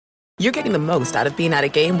you're getting the most out of being at a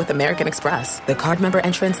game with American Express. The card member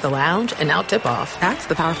entrance, the lounge, and now tip-off. That's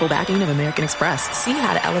the powerful backing of American Express. See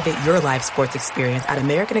how to elevate your live sports experience at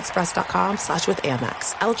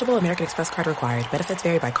americanexpress.com/withAmex. Eligible American Express card required. Benefits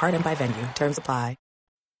vary by card and by venue. Terms apply.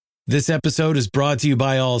 This episode is brought to you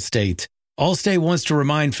by Allstate. Allstate wants to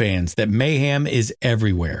remind fans that mayhem is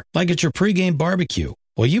everywhere, like at your pregame barbecue.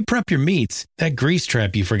 While you prep your meats, that grease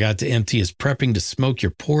trap you forgot to empty is prepping to smoke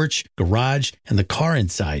your porch, garage, and the car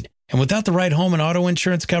inside. And without the right home and auto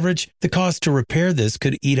insurance coverage, the cost to repair this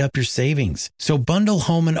could eat up your savings. So bundle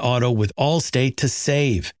home and auto with Allstate to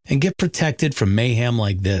save and get protected from mayhem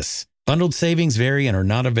like this. Bundled savings vary and are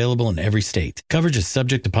not available in every state. Coverage is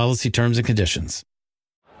subject to policy terms and conditions.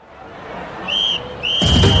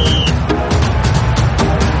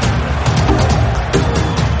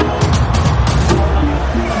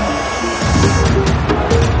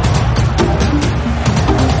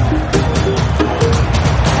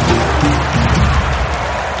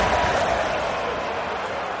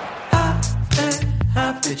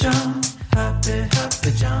 Happy John, happy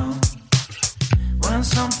John. When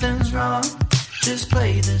something's wrong, just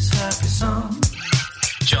play this happy song.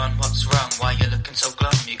 John, what's wrong? Why you looking so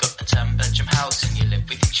glum? You got a 10-bedroom house and you live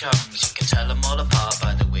with your chums. You can tell them all apart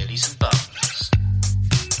by the wheelies and bums.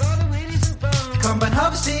 Combine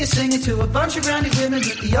harvesting, you're singing to a bunch of grounded women,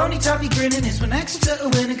 but the only time you're grinning is when Exeter are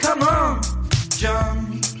winning. Come on,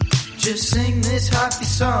 John, just sing this happy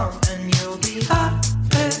song and you'll be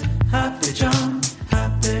happy John.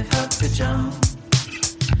 Happy John.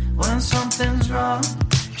 When something's wrong,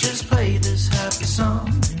 just play this happy song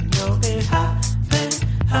and you'll be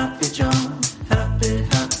happy John. Happy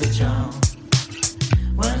John.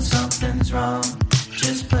 When something's wrong,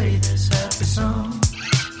 just play this happy song.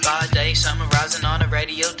 By day, summer rising on a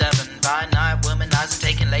radio Devon. By night, womanizing,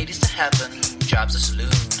 taking ladies to heaven. Drives a saloon,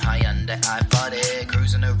 high under I-40,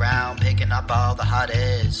 cruising around, picking up all the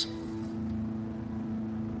hotties.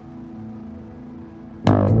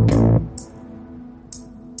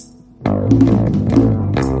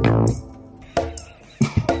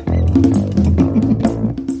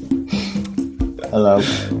 Hello.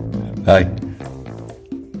 Hi.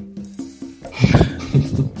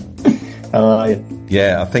 How are you?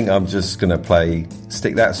 Yeah, I think I'm just going to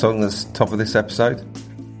stick that song that's top of this episode.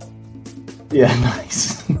 Yeah,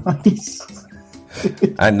 nice. Nice.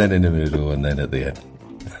 And then in the middle and then at the end.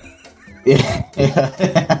 Yeah.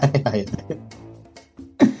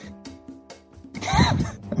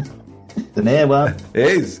 It's an ear one. It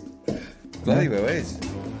is. Bloody well it is.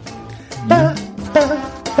 Yeah.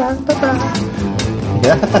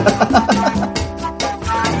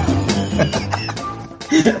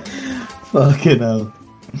 Fucking hell.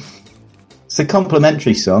 It's a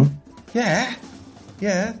complimentary song. Yeah.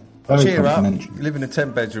 Yeah. Very Cheer up. complimentary. You live in a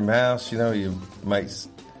 10-bedroom house, you know your mates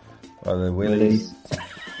are the willies.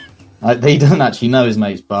 He doesn't actually know his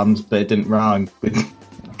mate's bums, but it didn't rhyme. I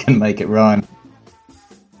couldn't make it rhyme.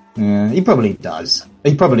 Yeah, he probably does.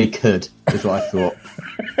 He probably could, is what I thought.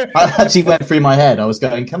 I actually went through my head. I was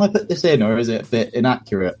going, can I put this in, or is it a bit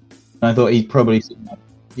inaccurate? And I thought he'd probably...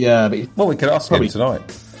 Yeah, but... Well, we could ask him tonight.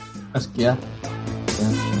 Yeah.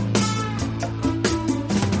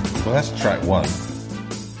 Well, that's track one.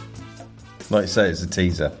 Like you say, it's a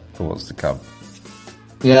teaser for what's to come.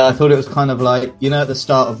 Yeah, I thought it was kind of like, you know, at the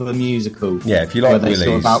start of a musical. Yeah, if you like willies,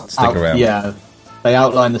 sort of stick around. Yeah, they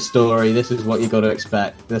outline the story. This is what you got to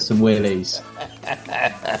expect. There's some willies.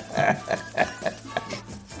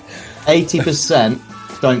 80%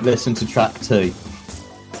 don't listen to track 2.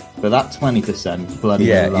 But that 20% bloody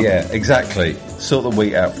yeah, exactly. Sort the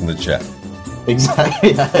wheat out from the chaff.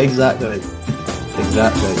 Exactly, yeah, exactly.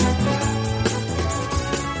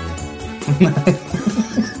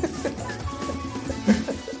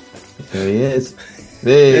 There he is.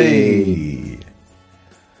 Hey.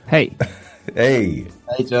 Hey. Hey.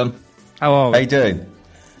 Hey, John. How are we? How you doing?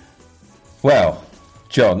 Well,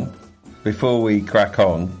 John, before we crack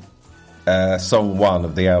on, song 1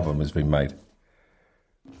 of the album has been made.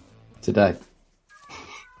 Today.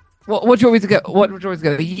 What do you want me to go? What do you want me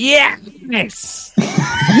to go? Yes!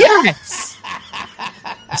 Yes!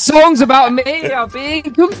 Songs about me are being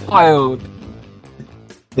compiled.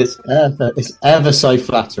 It's ever so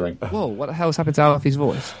flattering. Whoa, what the hell's happened to Alfie's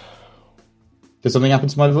voice? Did something happen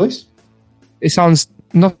to my voice? It sounds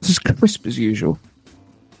not as crisp as usual.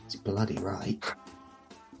 It's bloody right.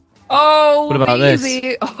 Oh, what about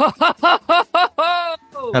easy.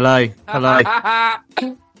 Hello.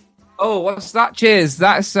 Oh, what's that? Cheers.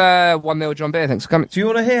 That's 1-0 John Beer. Thanks for coming. Do you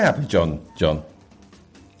want to hear Happy John?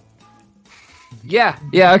 Yeah,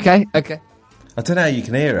 okay. I don't know how you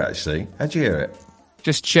can hear it, actually. How'd you hear it?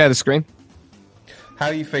 Just share the screen. How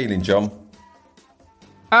are you feeling, John?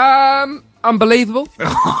 Unbelievable.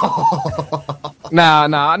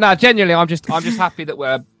 Nah. Genuinely, I'm just happy that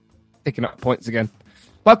we're picking up points again,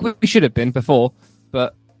 like we should have been before.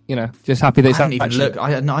 But just happy that it's I haven't even actually... looked.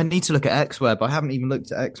 I need to look at XWeb. I haven't even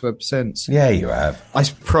looked at XWeb since. Yeah, you have. I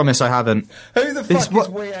promise I haven't. Who the fuck is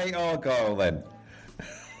We Ain't Argyle then?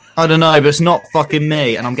 I don't know, but it's not fucking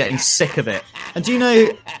me, and I'm getting sick of it. And do you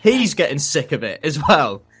know he's getting sick of it as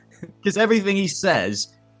well? Because everything he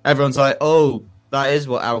says, everyone's like, "Oh, that is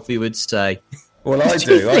what Alfie would say." Well, I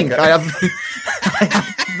do. You think I have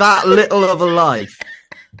that little of a life?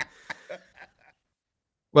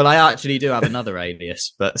 Well, I actually do have another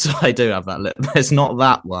alias, but so I do have that little. It's not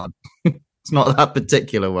that one. It's not that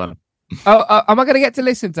particular one. Oh, am I going to get to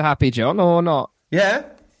listen to Happy John or not? Yeah.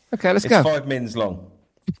 Okay, let's go. It's 5 minutes long.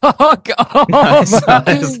 Oh, God. No,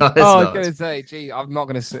 it's not. I was going to say, gee, I'm not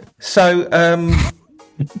going to sit. So,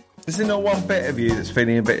 is there not one bit of you that's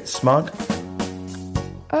feeling a bit smug?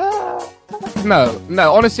 No.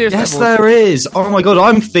 On a serious yes, level. there is. Oh my god,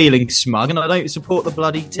 I'm feeling smug, and I don't support the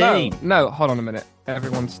bloody team. No, hold on a minute.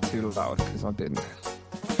 Everyone's too loud because I've been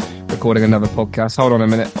recording another podcast. Hold on a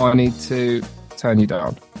minute. I need to turn you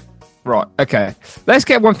down. Right. Okay. Let's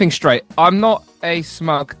get one thing straight. I'm not a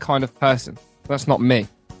smug kind of person. That's not me.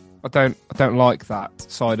 I don't like that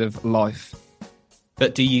side of life.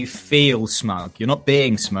 But do you feel smug? You're not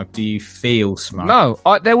being smug. Do you feel smug? No.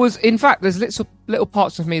 There's little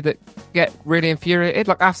parts of me that get really infuriated.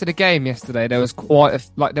 Like after the game yesterday, there was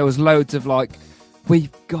there was loads of like, we've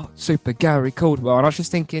got Super Gary Caldwell, and I was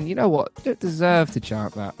just thinking, you know what? You don't deserve to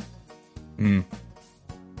chant that.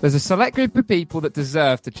 There's a select group of people that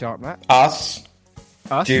deserve to chant that. Us,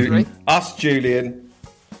 Julian,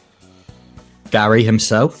 Gary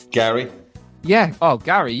himself. Gary. Yeah. Oh,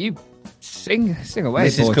 Gary, you sing away,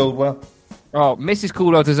 Mrs. boy. Caldwell. Oh, Mrs.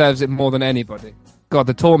 Caldwell deserves it more than anybody. God,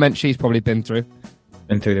 the torment she's probably been through.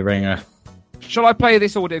 Been through the ringer. Shall I play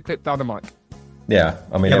this audio clip down the mic? Yeah,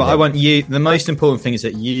 I mean... Yeah, but I want you... The most important thing is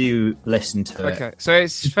that you listen to it. Okay, so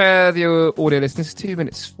it's fair, the audio listeners. 2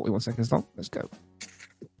 minutes, 41 seconds long. Let's go.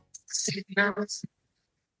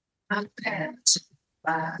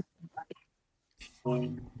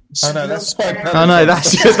 Oh no,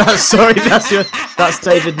 that's that's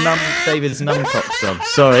David's Numcock song.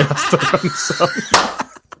 Sorry, that's the wrong song.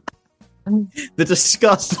 The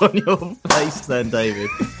disgust on your face then, David.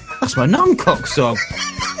 That's my Numcock song.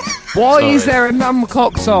 Why is there a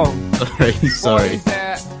Numcock song? Sorry. Why is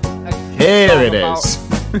there Here it is.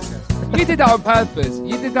 You did that on purpose.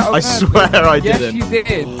 I swear I didn't. Yes, you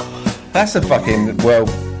did. That's a fucking,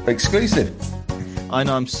 exclusive. I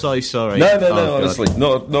know, I'm so sorry. No, honestly.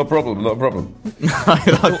 Not a problem.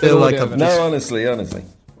 I feel like I'm No, honestly.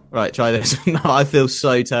 Right, try this. No, I feel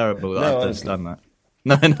so terrible that I've just done that.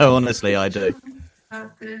 No, honestly, I do.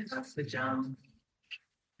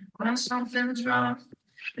 When something's wrong,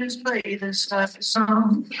 just play this happy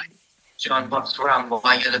song. John walks around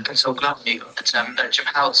while you're looking so glummy. Got the temperature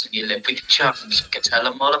house and you live with your chums. You can tell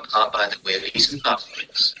them all apart by the willies and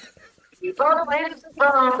buffers.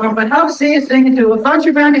 But how to see you singing to a bunch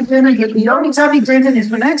of random women, but the only time you grinning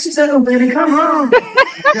is when exes are winning. Come on.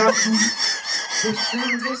 Just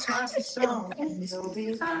sing this happy song and you'll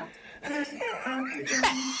be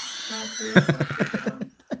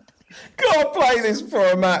Gotta play this for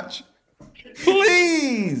a match.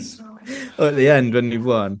 Please. At the end, when you've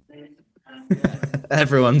won,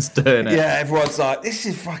 everyone's doing it. Yeah, everyone's like, this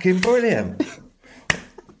is fucking brilliant.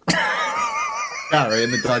 Gary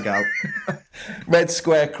in the dugout. Red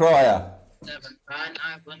Square Crier.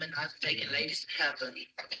 Women have taken ladies to heaven.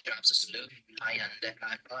 Drops a salute. I under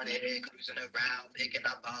I party, cruising around, picking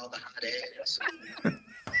up all the hottest.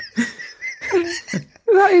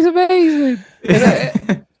 That is amazing.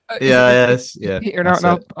 Yes. Peter out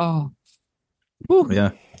now. Oh. Woo.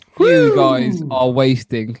 Yeah. You guys are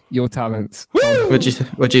wasting your talents. What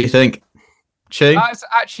do you think? Chew? That's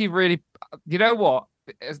actually really. You know what?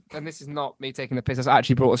 And this is not me taking the piss. That's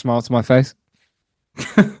actually brought a smile to my face.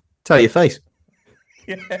 Tell your face.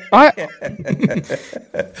 That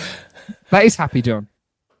is Happy John.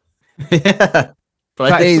 Yeah.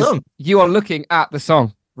 That is. Song. You are looking at the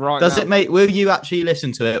song right Does now. it make? Will you actually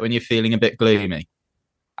listen to it when you're feeling a bit gloomy?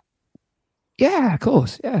 Yeah, of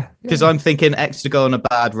course. Yeah. Because I'm thinking X to go on a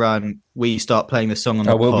bad run. We start playing the song on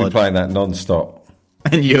the I will pod, be playing that non-stop.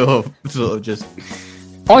 and you're sort of just.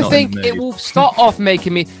 I think it will start off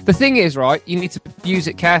making me. The thing is, right? You need to use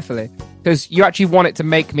it carefully because you actually want it to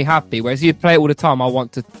make me happy. Whereas you play it all the time, I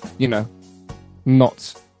want to,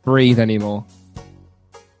 not breathe anymore.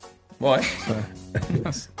 Why? So.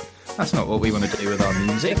 That's not what we want to do with our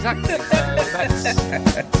music. Exactly. So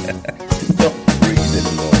Not breathing.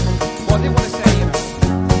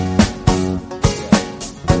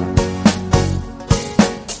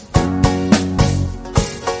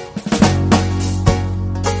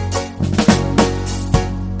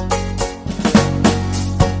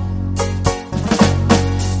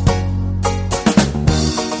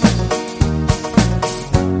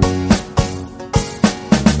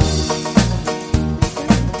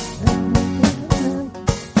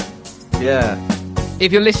 Yeah.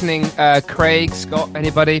 If you're listening, Craig, Scott,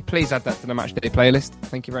 anybody, please add that to the Matchday playlist.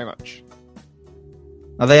 Thank you very much.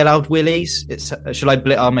 Are they allowed willies? Shall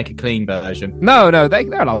I'll make a clean version. No,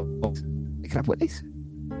 they're allowed. You can have willies.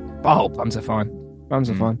 Oh, bums are fine. Bums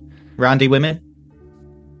are fine. Randy women?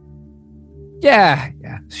 Yeah,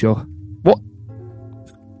 sure. What?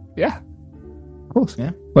 Yeah, of course.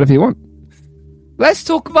 Yeah. Whatever you want. Let's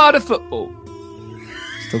talk about the football.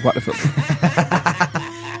 Let's talk about the football.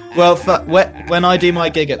 Well, when I do my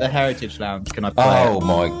gig at the Heritage Lounge, can I play Oh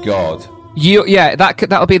my god!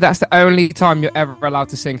 That's the only time you're ever allowed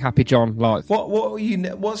to sing Happy John live.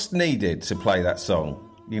 What's needed to play that song?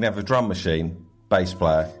 You can have a drum machine, bass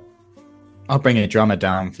player. I'll bring a drummer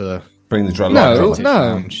down for Bring the drum. No.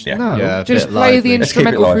 Yeah, Just play the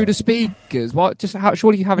instrumental through the speakers. What?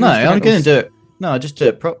 Surely you have an I'm instrumental. going to do it. No, I'll just do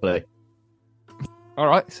it properly. All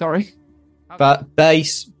right, sorry. But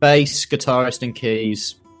bass, guitarist and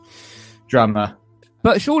keys, drummer.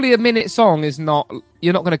 But surely a minute song is not...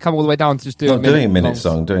 You're not going to come all the way down to just do Not doing a minute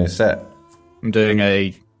song, I'm doing a set. I'm doing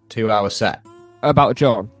a 2-hour set. About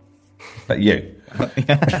John. But you.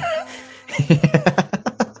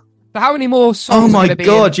 So how many more songs? Oh my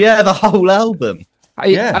god! Yeah, the whole album. Are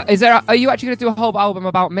you actually going to do a whole album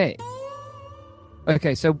about me?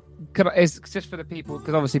 Okay, so it's just for the people,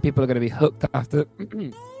 because obviously people are going to be hooked after.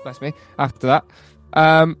 Bless me. After that,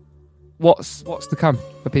 what's to come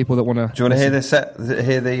for people that want to? Do you want to hear the set?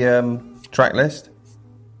 Hear the track list?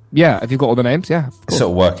 Yeah. Have you got all the names? Yeah. It's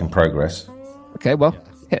sort of work in progress. Okay. Well,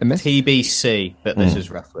 hit and miss. TBC, but this is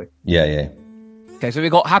roughly. Yeah. Okay, so we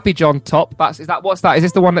got Happy John top. What's that? Is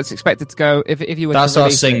this the one that's expected to go if you were? That's to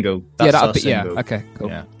our single. Yeah. Okay. Cool.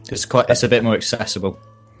 Yeah. It's a bit more accessible.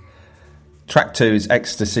 Track 2 is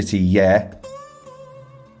Exeter City. Yeah.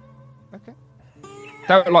 Okay.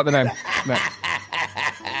 Don't like the name. No.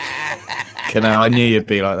 I knew you'd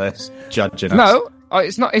be like this, judging us. No,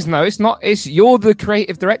 it's not. It's not. It's you're the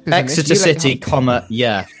creative director. Exeter City, comma,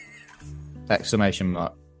 yeah. Exclamation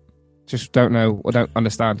mark. Just don't know or don't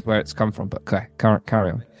understand where it's come from, but okay,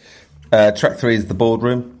 carry on. Track 3 is The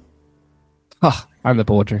Boardroom. And The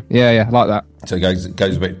Boardroom. Yeah, like that. So it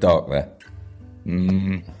goes a bit dark there.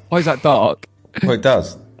 Why is that dark? Well, it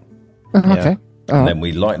does. Okay. And then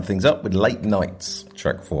we lighten things up with Late Nights,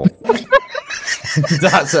 track 4.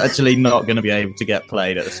 That's actually not going to be able to get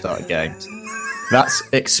played at the start of games. That's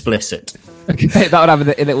explicit. Okay, that would have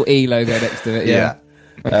a little E logo next to it. Yeah.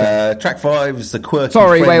 Track 5 is The Quirky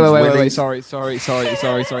Sorry, wait. Willies. Sorry.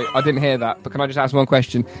 I didn't hear that. But can I just ask one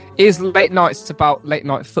question? Is Late Nights about late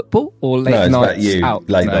night football or late it's nights about you, out?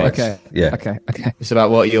 late nights. Okay. Yeah. Okay. It's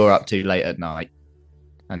about what you're up to late at night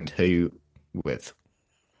and who with.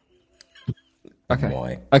 Okay.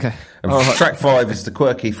 Why? Okay. And All right. Track 5 is The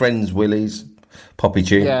Quirky Friends Willies. Poppy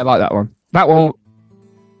tune. Yeah, I like that one. That one.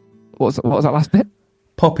 What was that last bit?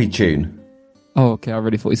 Poppy tune. Oh, okay. I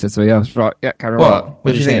really thought you said something else. Right. Yeah, carry on. What?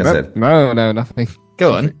 What do you think I said? No, nothing.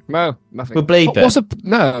 Go on. No, nothing. We'll bleep it. What's a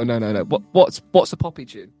no? What's a poppy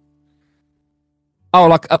tune? Oh,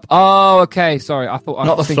 like okay. Sorry, I thought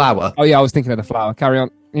Not the flower. Oh yeah, I was thinking of the flower. Carry on.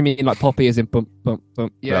 You mean like poppy as in bump, bump,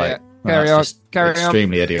 bump? Yeah. Right. Yeah. Well, Carry that's on. just Carry on.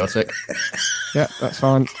 extremely idiotic. Yeah, that's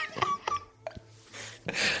fine.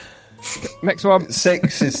 Next one.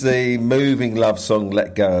 6 is the moving love song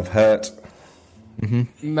Let Go of Hurt.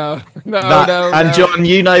 No. And John,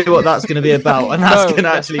 you know what that's going to be about, and that's going to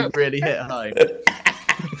actually really hit home.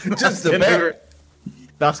 Just a bit.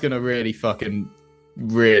 That's going to really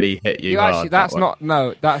hit you hard. Actually,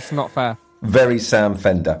 that's not fair. Very Sam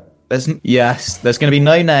Fender. There's going to be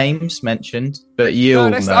no names mentioned, but you'll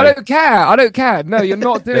know. I don't care. No, you're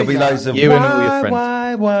not doing There'll be that. loads of You and all your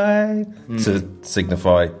friends. why to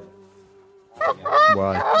signify.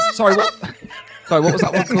 Why? Sorry, what was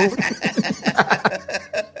that one called?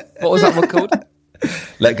 What was that one called?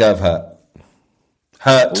 Let Go of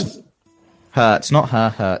Hurt. Hurts, not her,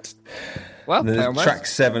 hurt. Well, The track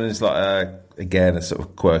 7 is like again a sort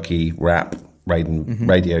of quirky rap,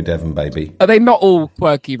 Radio Devon baby. Are they not all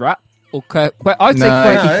quirky rap? Or I'd say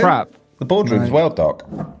quirky crap. The Boardroom's well, Doc.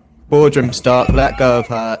 Boardroom start. Let Go of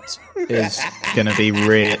Hurt is going to be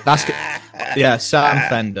real. Sam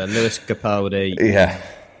Fender, Lewis Capaldi. Yeah.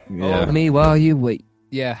 Hold me while you wait.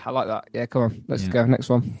 Yeah, I like that. Yeah, come on. Let's go. Next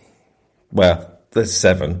one. Well, there's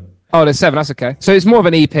 7. Oh, there's 7. That's okay. So it's more of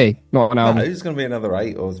an EP, not an album. No, it's going to be another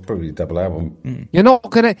 8, or it's probably a double album. You're not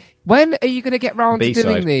going to... When are you going to get round to B-side.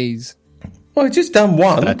 doing these? Well, I've just done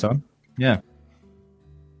one. That time. Yeah.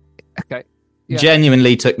 Okay. Yeah.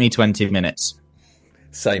 Genuinely took me 20 minutes.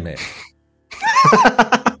 Same here.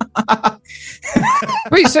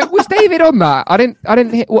 Wait, so was David on that? I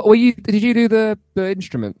didn't hear... Were you? Did you do the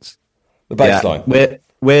instruments? The bass line.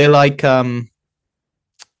 We're like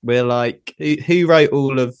who wrote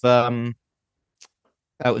all of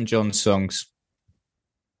Elton John's songs?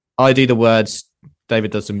 I do the words,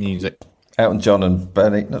 David does the music. Elton John and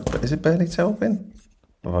Bernie. No, is it Bernie Taupin?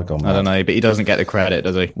 Have I gone mad? I don't know, but he doesn't get the credit,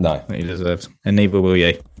 does he? No. He deserves. And neither will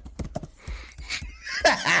you.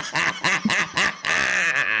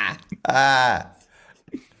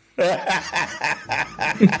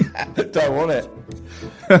 Don't want it.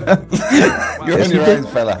 You're on your own,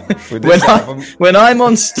 fella. When I'm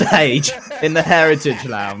on stage in the Heritage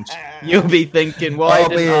Lounge, you'll be thinking, why I'll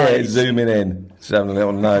be did here zooming in, just having a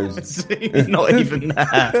little nose. Not even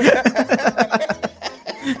there.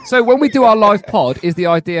 So when we do our live pod, is the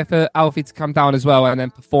idea for Alfie to come down as well and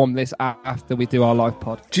then perform this after we do our live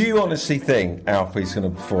pod? Do you honestly think Alfie's going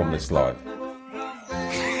to perform this live?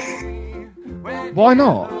 Why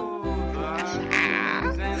not?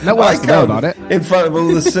 No one has to know about it. In front of all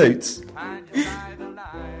the suits.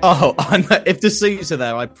 Oh, if the suits are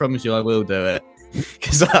there, I promise you I will do it.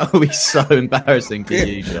 Because that will be so embarrassing for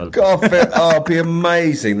you, John. God, it'd be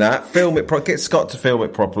amazing that. Film it, get Scott to film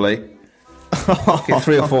it properly. Get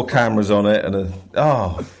 3 or 4 cameras on it and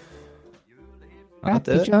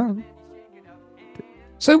Happy John.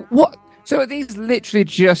 So what? So are these literally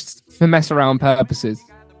just for mess around purposes?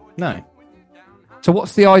 No. So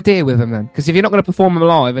what's the idea with them then? Because if you're not going to perform them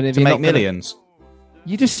live and if to you're make not millions,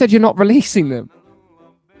 you just said you're not releasing them.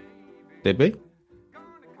 Did we?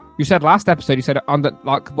 You said last episode. You said under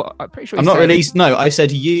like what? I'm pretty sure. I'm not released. No, I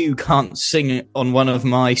said you can't sing it on one of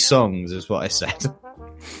my songs. Is what I said.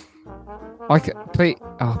 Please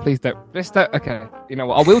don't. Just don't. Okay, you know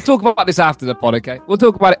what? I will talk about this after the pod. Okay, we'll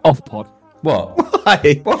talk about it off pod. What?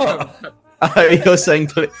 Why? What? Oh,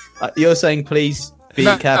 you're saying please be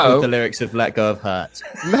careful with the lyrics of "Let Go of Hurt."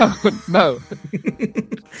 No.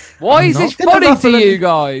 Why is this funny to you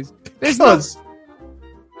guys? This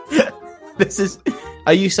is.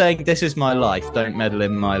 Are you saying this is my life? Don't meddle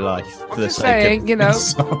in my life. For the sake saying, of you know,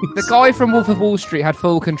 songs. the guy from Wolf of Wall Street had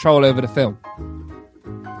full control over the film.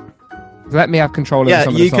 Let me have control over some of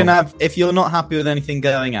the songs. You can have, if you're not happy with anything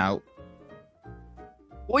going out.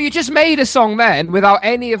 Well, you just made a song then without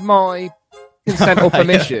any of my consent or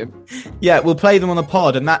permission. Yeah, we'll play them on the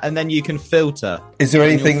pod and then you can filter. Is there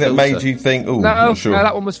anything that made you think, oh, no, sure. No,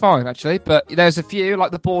 that one was fine, actually. But there's a few,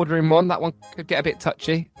 like the boardroom one, that one could get a bit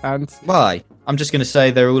touchy. And why? I'm just going to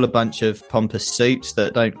say they're all a bunch of pompous suits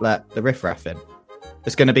that don't let the riffraff in.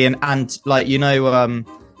 It's going to be an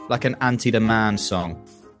like an anti-the-man song.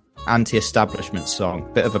 Anti-establishment song,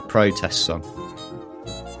 bit of a protest song.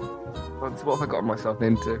 What have I gotten myself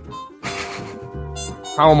into?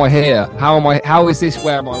 How am I here? How is this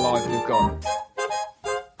where my life has gone?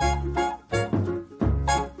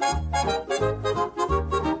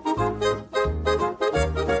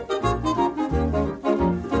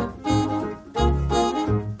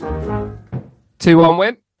 Two 2-1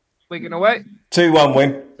 win. Wigan away. 2-1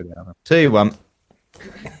 win. 2-1.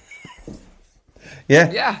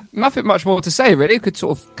 Yeah, nothing much more to say, really. Could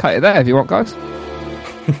sort of cut it there if you want, guys.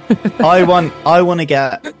 I want to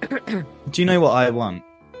get... Do you know what I want?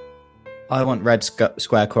 I want Red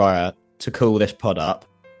Square Crier to call this pod up.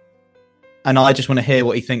 And I just want to hear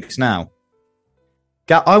what he thinks now.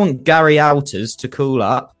 I want Gary Alters to call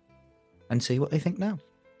up and see what they think now.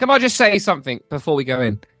 Can I just say something before we go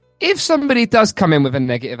in? If somebody does come in with a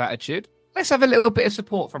negative attitude, let's have a little bit of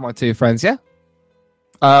support from my two friends, yeah?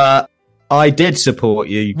 I did support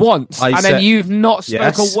you once, then you've not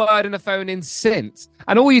spoken a word on the phone in since.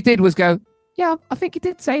 And all you did was go, yeah, I think you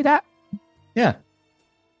did say that. Yeah.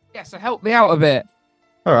 Yeah, so help me out a bit.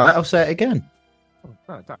 All right, I'll say it again. Oh,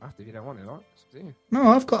 no, don't have to if you don't want it, right? No,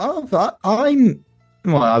 I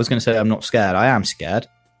was going to say I'm not scared. I am scared.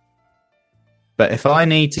 But if I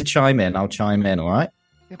need to chime in, I'll chime in, all right?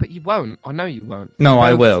 Yeah, but you won't. I know you won't. No,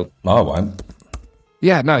 I will. I won't.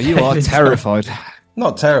 Yeah, no, you are terrified.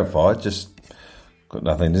 Not terrified, just got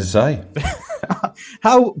nothing to say.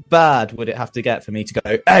 How bad would it have to get for me to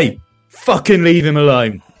go, hey, fucking leave him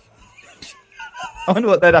alone? I wonder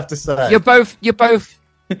what they'd have to say. You're both.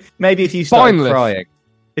 Maybe if you started crying.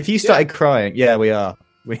 If you started crying, yeah, we are.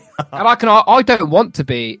 And I don't want to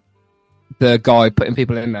be the guy putting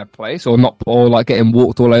people in their place or like getting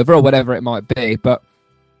walked all over or whatever it might be. But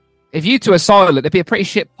if you two are silent, it'd be a pretty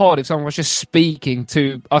shit pod if someone was just speaking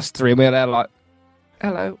to us three and we're there like,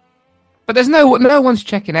 hello. But there's no one's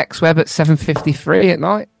checking Xweb at 7:53 at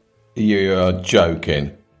night. You're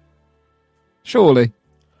joking. Surely.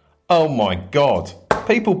 Oh my God.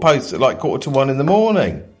 People post at like 1:45 in the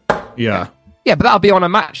morning. Yeah. Yeah, but that'll be on a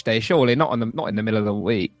match day, surely, not in the middle of the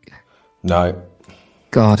week. No.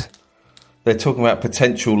 God. They're talking about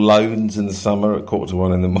potential loans in the summer at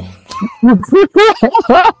 1:45 in the morning.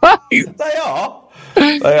 They are.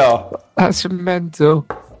 They are. That's mental.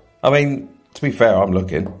 I mean, to be fair, I'm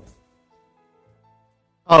looking.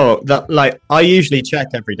 Oh, I usually check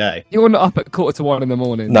every day. You're not up at 1:45 in the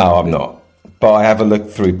morning. No, I'm not. But I have a look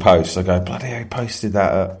through posts. I go, bloody hell, he posted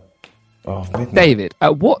that at midnight. David,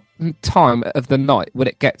 at what time of the night would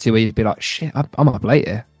it get to where you'd be like, shit, I'm up late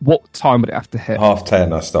here? What time would it have to hit?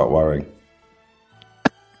 10:30, I start worrying.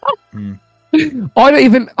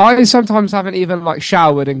 I sometimes haven't even like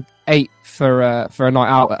showered and ate for a night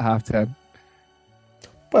out at 10:30.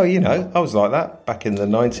 Well, you know, I was like that back in the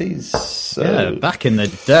 90s. So. Yeah, back in the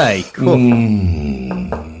day. Cool.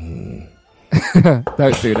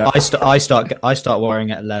 Don't do that. I start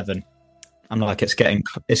worrying at 11. I'm like, it's getting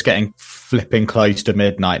flipping close to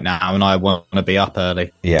midnight now, and I want to be up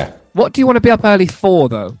early. Yeah. What do you want to be up early for,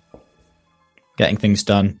 though? Getting things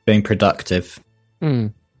done, being productive,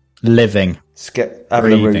 living,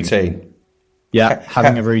 having a routine. Yeah,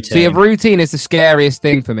 having a routine. See, a routine is the scariest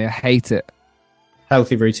thing for me. I hate it.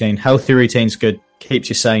 Healthy routine. Healthy routine's good. Keeps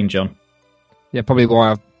you sane, John. Yeah, probably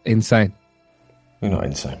why I'm insane. You're not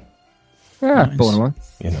insane. Yeah, Nice. born away.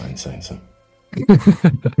 You're not insane, son.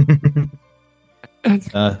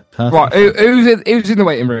 Right, who's in the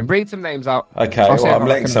waiting room? Read some names out. Okay, I'm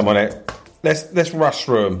letting someone in. Let's rush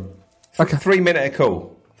through them. Okay. 3 minute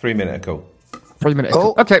call. 3 minute call. 3 minutes.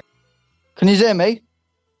 Cool. Okay. Can you hear me?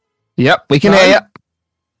 Yep, we can hear you.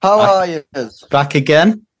 How are you? Back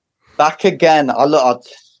again? Back again. I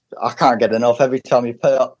can't get enough. Every time you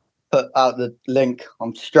put out the link,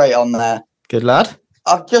 I'm straight on there. Good lad.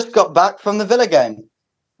 I've just got back from the Villa game.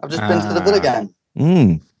 I've just been to the Villa game.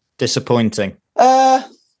 Disappointing. Well,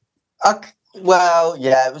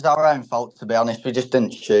 yeah, it was our own fault, to be honest. We just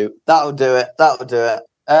didn't shoot. That'll do it.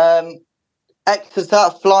 Exeter's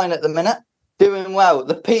out flying at the minute. Doing well.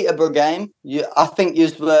 The Peterborough game, I think you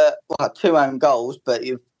were 2 own goals, but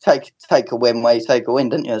you take a win where you take a win,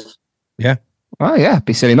 didn't you? Yeah. Oh yeah,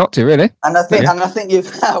 be silly not to, really. And I think you've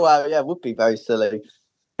it would be very silly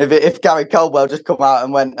if Gary Caldwell just come out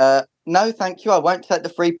and went, no, thank you, I won't take the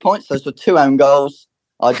 3 points. Those were 2 own goals.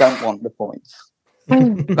 I don't want the points.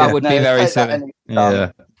 That would be very silly.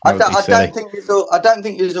 Yeah. I don't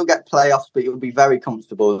think you'll get playoffs, but you'll be very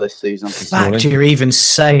comfortable this season. The fact you're even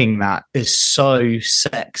saying that is so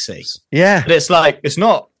sexy. Yeah. But it's like, it's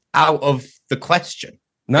not out of the question.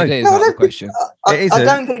 No, It is out of the question. I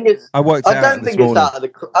don't think it's. I worked I out don't this think it's morning. out of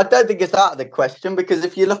the. I don't think it's out of the question because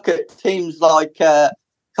if you look at teams like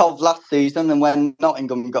Cov last season and when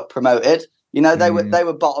Nottingham got promoted, you know they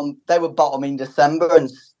were bottom. They were bottom in December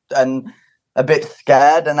and a bit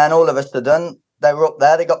scared, and then all of a sudden they were up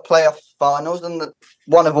there. They got playoff finals, and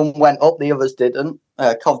one of them went up, the others didn't.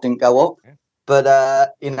 Cov didn't go up, but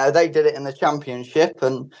they did it in the Championship,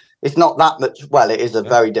 and it's not that much. Well, it is a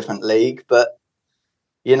very different league, but.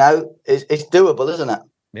 It's doable, isn't it?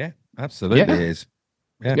 Yeah, absolutely it is.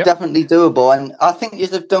 Yeah. It's definitely doable, and I think you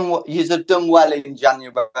have done well in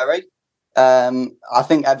January. I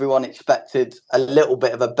think everyone expected a little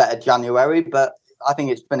bit of a better January, but I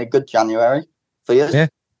think it's been a good January for you. Yeah,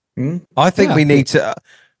 I think we need to.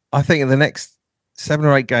 I think in the next 7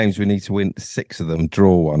 or 8 games, we need to win 6 of them,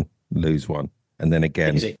 draw 1, lose 1, and then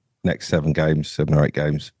again. Easy. Next 7 games, 7 or 8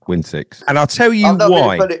 games, win 6. And I'll tell you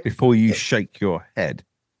why before you shake your head.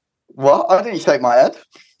 What? I didn't shake my head.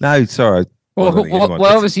 No, sorry. Well,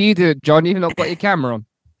 obviously you do it, John. You've not got your camera on.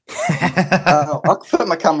 I can put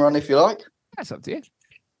my camera on if you like. That's up to you.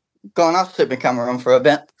 Go on, I'll put my camera on for a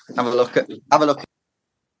bit. Have a look.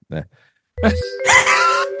 There.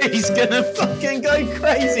 He's gonna fucking go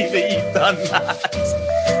crazy that you've done that.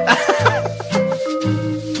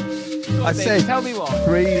 I said, Tell me what.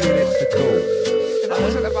 3 minutes to call. That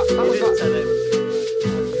wasn't about. That was about.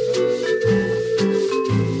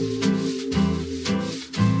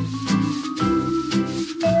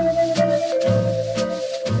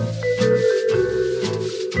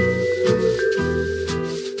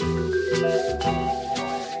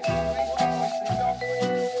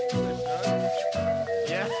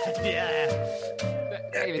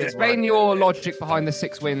 David, explain your logic behind the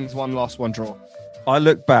 6 wins, 1 loss, 1 draw. I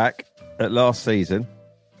look back at last season,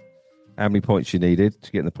 how many points you needed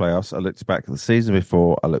to get in the playoffs. I looked back at the season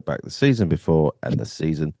before, I looked back at the season before, and the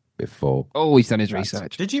season before. Oh, he's done his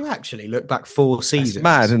research. Did you actually look back 4 seasons? It's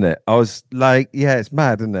mad, isn't it? I was like, yeah, it's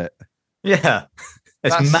mad, isn't it? Yeah,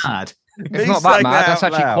 it's mad. It's not that mad. That's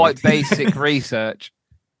actually quite basic research.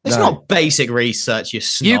 It's not basic research, you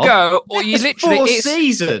snob. You go, or you literally... 4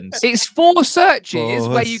 seasons. It's 4 searches 4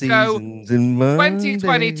 where you go seasons in one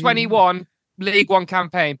 2020, day. 21, League One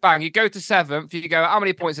campaign. Bang, you go to 7th. You go, how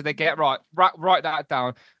many points did they get? Right, write that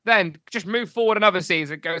down. Then just move forward another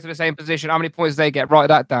season, go to the same position. How many points did they get? Write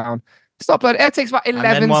that down. Stop bloody. It takes about 11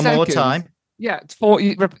 and then one seconds. more time. Yeah, it's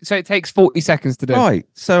 40. So it takes 40 seconds to do. Right.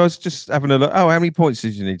 So I was just having a look. Oh, how many points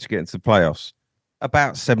did you need to get into the playoffs?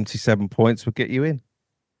 About 77 points would get you in.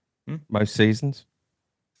 Most seasons.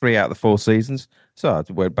 3 out of the 4 seasons. So I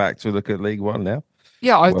went back to look at League One now.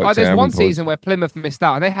 Yeah, Worked there's out one points. season where Plymouth missed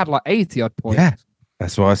out and they had like 80 odd points. Yeah,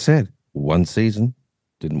 that's what I said. One season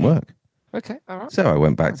didn't work. Okay, all right. So I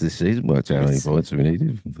went back to this season, worked out how many points we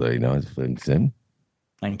needed from 39 to 37.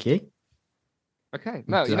 Thank you. Okay,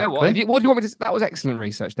 no, you know what? What do you want me to? That was excellent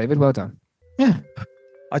research, David. Well done. Yeah.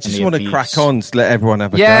 I just want to crack on to let everyone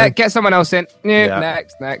have a go. Yeah, get someone else in.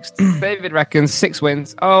 Next. David reckons 6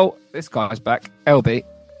 wins. Oh, this guy's back. LB.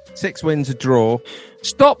 6 wins, a draw.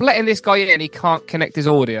 Stop letting this guy in. He can't connect his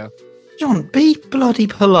audio. John, be bloody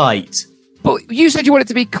polite. But you said you wanted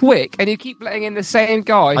to be quick, and you keep letting in the same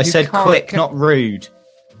guy. I said quick, not rude.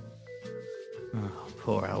 Oh,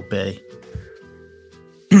 poor LB.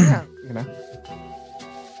 Yeah, you know.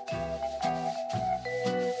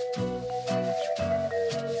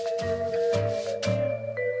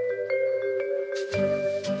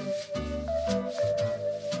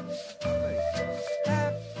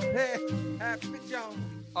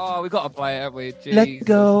 Oh, we got to play it, haven't we? Jesus. Let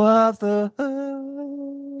go of the...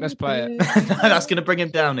 Let's play it. That's going to bring him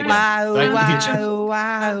down again. Wow.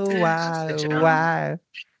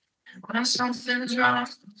 When something's wrong,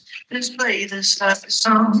 let's play this happy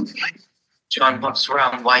song. John, what's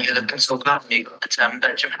wrong? Why you looking so glum? You got a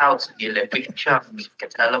 10-bedroom house and you live with your chum. You can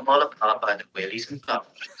tell them all apart by the wheelies and bums.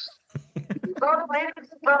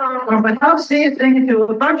 But I'll see you singing to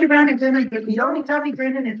a bunch of random women, but the only time he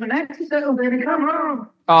grinning is when X is settled in. Come on.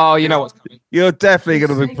 Oh, you know what's coming. You're definitely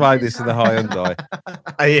going to be playing this in the Hyundai.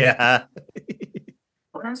 Yeah.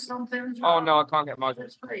 Oh, no, I can't get my...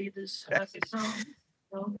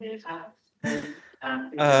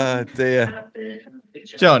 Oh, dear.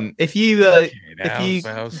 John, if you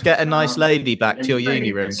get a nice lady back to your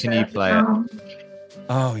uni room, can you play it?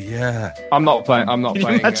 Oh, yeah. I'm not playing.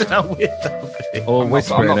 Imagine how weird that would be. Or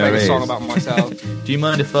whispering I'm not in her making a song ears. about myself. Do you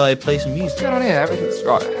mind if I play some music? What's going on here? Everything's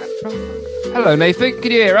right. Hello, Nathan.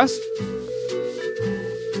 Can you hear us?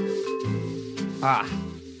 Ah.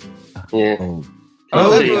 Yeah. Oh,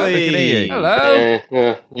 Oh, we can hear you. Hello.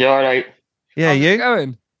 You all right? Yeah, How's it you?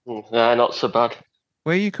 going? Not so bad.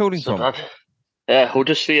 Where are you calling So from? bad.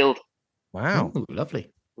 Huddersfield. Wow. Ooh,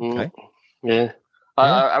 lovely. Okay. Yeah.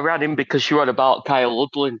 I ran in because you had about Kyle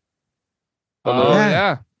Ludlin. Oh,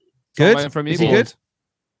 yeah. Good? From you, Is he boy. good?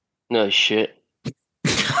 No shit.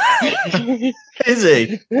 Is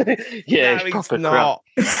he? Yeah, No, he's he's proper not.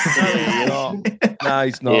 crap. No,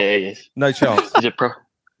 he's not. Yeah, he is. No chance. He's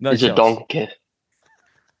No he's chance. a donkey.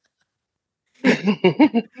 No,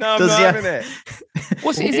 I'm Does not he- having it.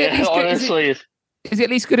 What's it? Is it at Yeah, least good? honestly, Is it at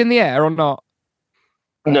least good in the air or not?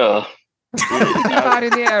 no. It's bad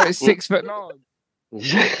in the air. It's 6'9".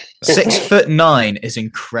 6'9" is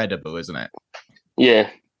incredible, isn't it? Yeah.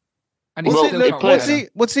 And he's Well, still he can't plays- play.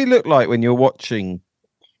 What's he look like when you're watching?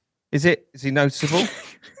 Is he noticeable?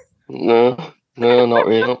 No, not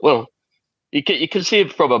really. Well, you can see him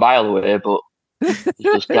from a mile away, but he's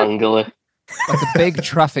just gangly. Like a big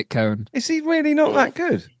traffic cone. Is he really not that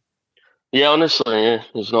good? Yeah, honestly, yeah,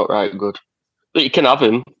 he's not right good. But you can have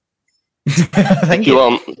him Thank if you you.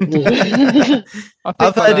 want.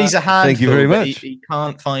 I've heard he's a handful. Thank you very but much. He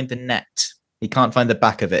can't find the net. He can't find the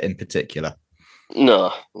back of it in particular.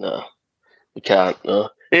 No, you can't. No.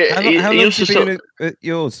 How long have used you to been at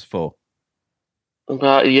yours for?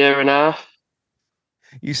 about a year and a half.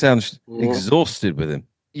 You sound Yeah. exhausted with him.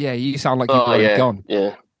 Yeah, you sound like you've Oh already yeah, gone.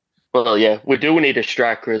 yeah. Well, yeah, we do need a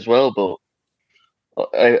striker as well, but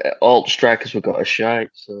all the strikers we've got are shite.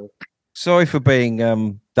 So Sorry for being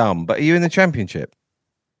dumb, but are you in the championship?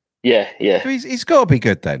 yeah. So he's got to be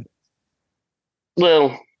good then.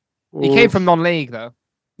 Well, He came from non-league though.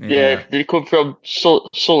 yeah. Did he come from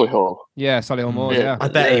Solihull? Yeah, Solihull Moors. Yeah. Yeah. I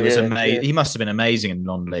bet he was Yeah, amazing. yeah. He must have been amazing in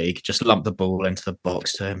non-league. Just lump the ball into the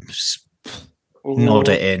box to him, just Mm-hmm. nod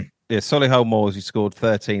it in. Yeah, Solihull Moors, he scored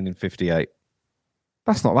 13 in 58.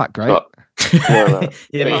 That's not that great. But- Yeah,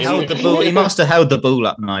 Yeah, but he held the ball. He must have held the ball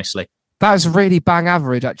up nicely. That's really bang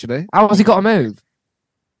average, actually. How has he got to move?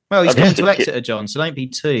 Well, he's I coming just to think Exeter, John, so don't be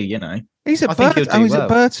too, He's I at think Burton. he'll do He's well. at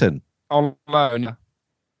Burton. On loan.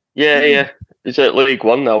 yeah. He's at League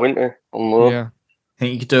One now, isn't he? On loan. Yeah. I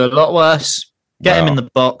think you could do a lot worse. Get him Wow. in the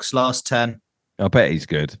box, last 10. I bet he's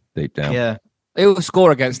good deep down. Yeah. He'll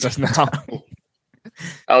score against us now.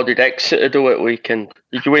 How did Exeter do it weekend?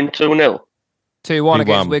 Did you win 2-0? 2-1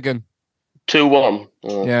 against 2-1. Wigan. 2-1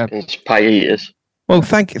 Yeah. against Pie Eaters. Well,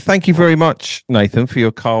 thank you very much, Nathan, for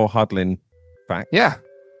your Carl Hudlin fact. Yeah.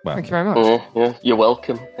 Well, Thank you very much. Yeah, you're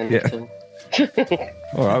welcome. Anytime.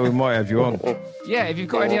 All right, we might have you on. Yeah, if you've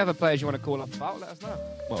got any other players you want to call up about, let us know.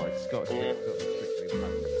 Well, it's got to be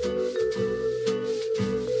strictly.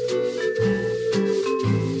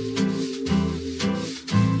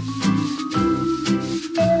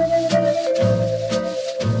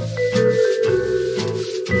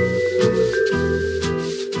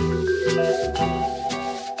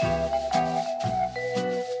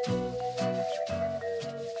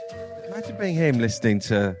 Imagine being him listening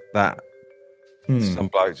to that. Some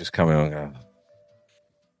bloke just coming on and going,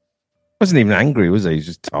 wasn't even angry, was he? He was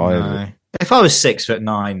just tired. No. If I was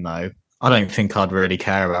 6'9", though, I don't think I'd really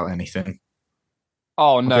care about anything.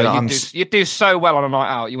 Oh, no, I feel you'd do so well on a night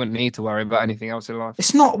out, you wouldn't need to worry about anything else in life.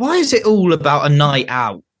 It's not. Why is it all about a night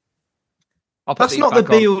out? That's not the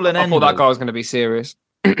be all and I end all. thought that guy was going to be serious.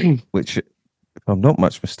 Which, if I'm not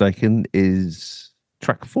much mistaken, is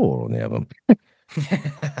track 4 on the album.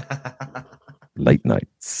 Late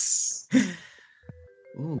nights.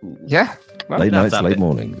 Ooh. Yeah. Well, Late nights, that late bit.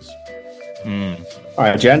 mornings. All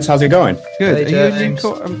right, gents, how's it going? Good. Hey, Are you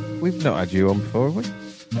James. we've not had you on before, have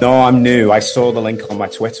we? No, I'm new. I saw the link on my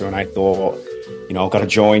Twitter and I thought, got to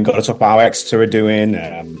join, got to talk about how Exeter are doing.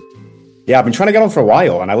 Yeah, I've been trying to get on for a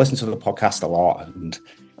while and I listen to the podcast a lot. And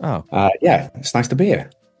yeah, it's nice to be here.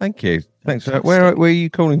 Thank you. Thanks. Where are you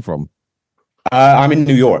calling from? I'm in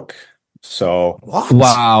New York. So, What?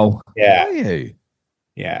 wow. yeah. Are you?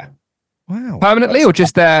 Yeah. Wow. Permanently or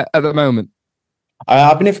just there at the moment?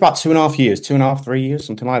 I've been here for about 2.5 years, 2.5, 3 years,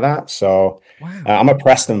 something like that. So Wow. I'm a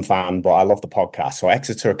Preston fan, but I love the podcast. So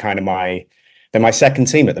Exeter are kind of they're my second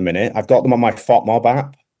team at the minute. I've got them on my FOTMob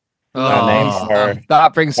app. Oh.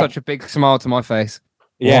 That brings such a big smile to my face.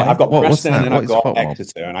 Yeah, Why? I've got What's Preston that? and What I've is got FOTMob?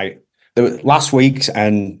 Exeter. And last week's,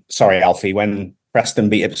 and sorry, Alfie, when Preston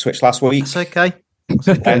beat Ipswich last week, That's okay.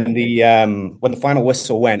 when the final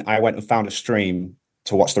whistle went, I went and found a stream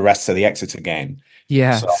to watch the rest of the Exeter game.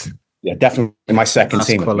 Yes. So, yeah, definitely my second That's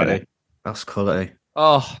team at the quality. minute. That's quality.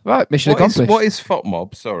 Oh, right. Mission accomplished. What is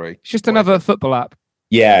FOTMob? Sorry. It's just another football app.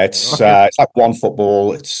 Yeah, it's like One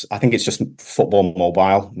Football. I think it's just Football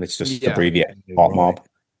Mobile. It's just abbreviated FOTMob.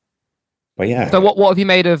 But yeah. So what have you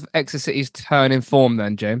made of Exeter City's turn in form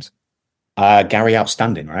then, James? Gary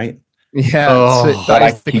Outstanding, right? Yeah, Oh, that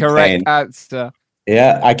is I the keep correct saying. answer.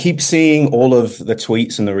 Yeah, I keep seeing all of the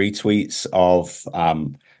tweets and the retweets of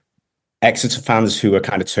Exeter fans who are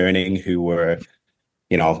kind of turning, who were,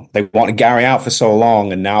 they wanted Gary out for so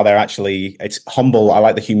long, and now it's humble. I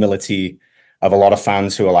like the humility of a lot of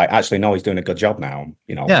fans who are like, actually, no, he's doing a good job now.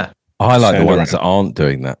 Yeah. I like the Turn ones around. that aren't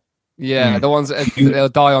doing that. Yeah, the ones that they'll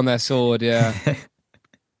die on their sword. Yeah.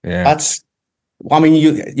 Yeah. I mean,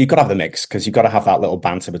 you got to have the mix because you got to have that little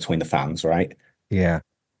banter between the fans, right? Yeah.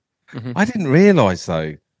 Mhm. I didn't realise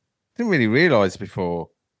though. Didn't really realise before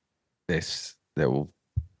this little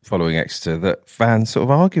following Exeter that fans sort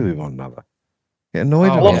of argue with one another. Get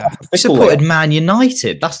annoyed Oh, with yeah. them. We supported Man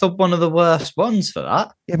United. That's one of the worst ones for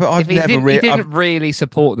that. Yeah, but I've He never didn't really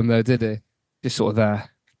support them though, did he? Just sort of there.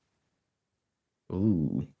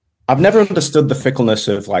 Ooh. I've never understood the fickleness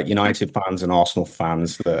of like United fans and Arsenal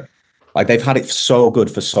fans that like they've had it so good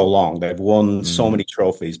for so long. They've won so many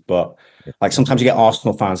trophies, but like sometimes you get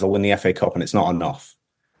Arsenal fans that win the FA Cup and it's not enough.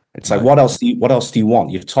 It's like, what else do you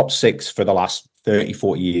want? You're top 6 for the last 30,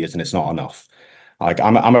 40 years and it's not enough. Like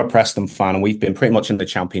I'm a Preston fan and we've been pretty much in the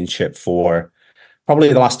Championship for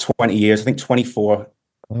probably the last 20 years. I think 24.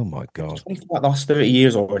 Oh my God. 24 out of the last 30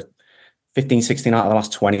 years or 15, 16 out of the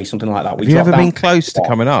last 20, something like that. Have you ever been close to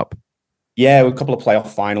coming up? Yeah, a couple of playoff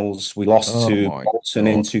finals. We lost to my Bolton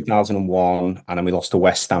in God. 2001, and then we lost to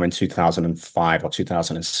West Ham in 2005 or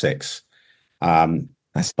 2006.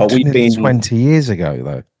 That's But we've nearly been 20 years ago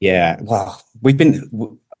though. Yeah, well, we've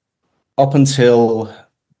been up until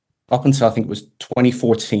I think it was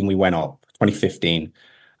 2014. We went up 2015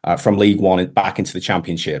 from League One back into the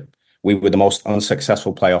Championship. We were the most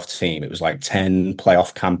unsuccessful playoff team. It was like 10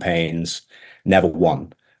 playoff campaigns, never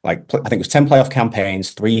won. Like I think it was 10 playoff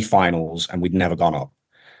campaigns, 3 finals, and we'd never gone up.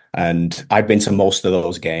 And I'd been to most of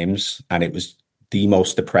those games, and it was the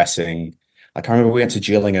most depressing. Like I remember we went to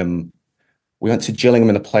Gillingham. We went to Gillingham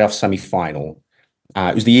in the playoff semi-final.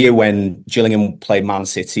 It was the year when Gillingham played Man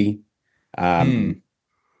City. They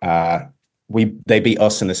beat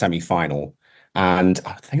us in the semi-final. And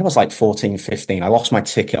I think it was like 14, 15. I lost my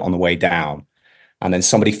ticket on the way down. And then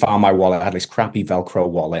somebody found my wallet. I had this crappy Velcro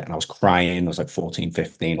wallet and I was crying. I was like 14,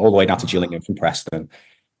 15, all the way down to Gillingham from Preston.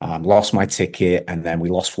 Lost my ticket and then we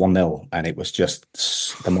lost 1-0. And it was just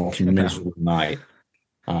the most miserable night.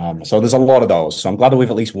 So there's a lot of those. So I'm glad that we've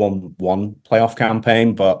at least won one playoff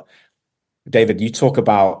campaign. But David, you talk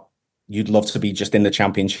about you'd love to be just in the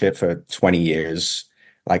championship for 20 years.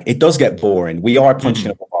 Like, it does get boring. We are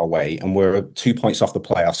punching above our weight, and we're 2 points off the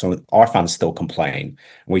playoffs, so our fans still complain.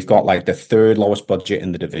 We've got like the third lowest budget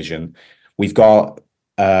in the division. We've got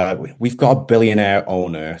a billionaire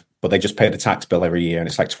owner, but they just pay the tax bill every year, and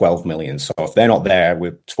it's like 12 million. So if they're not there,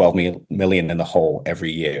 we're 12 million in the hole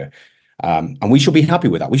every year. And we should be happy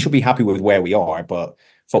with that. We should be happy with where we are, but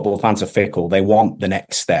football fans are fickle. They want the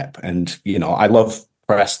next step. And, you know, I love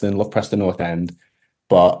Preston North End,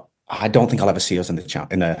 but I don't think I'll ever see us in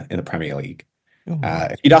the Premier League.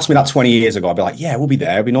 If you'd asked me that 20 years ago, I'd be like, yeah, we'll be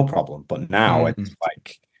there. It'll be no problem. But now it's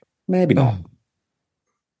like, maybe not.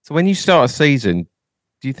 So when you start a season,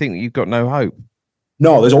 do you think that you've got no hope?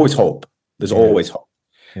 No, there's always hope. There's always hope.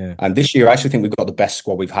 Yeah. And this year, I actually think we've got the best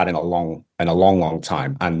squad we've had in a long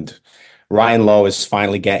time. And Ryan Lowe is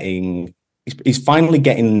finally getting.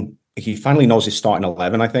 He finally knows his starting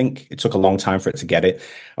 11. I think it took a long time for it to get it,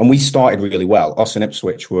 and we started really well. Us and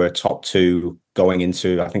Ipswich were top two going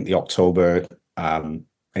into, I think, the October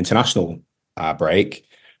international break,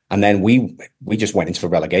 and then we just went into a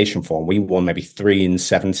relegation form. We won maybe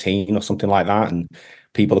 3-17 or something like that, and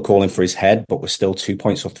people are calling for his head, but we're still 2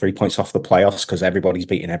 points or 3 points off the playoffs because everybody's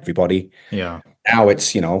beating everybody. Yeah. Now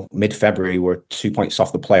it's, mid-February, we're 2 points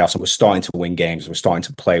off the playoffs, and we're starting to win games. We're starting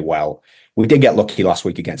to play well. We did get lucky last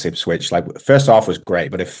week against Ipswich. Like, first half was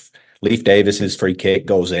great, but if Leif Davis's free kick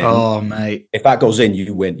goes in, oh mate, if that goes in,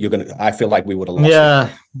 you win. I feel like we would have lost.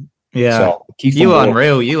 Yeah. So you were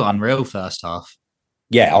unreal first half.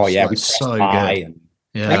 Yeah. Oh yeah. Like, we so good. and,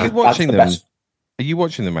 Are you watching them? Are you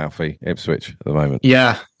watching them, Alfie? Ipswich at the moment?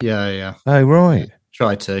 Yeah. Oh right.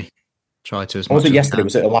 Try to as what much. Was it as yesterday?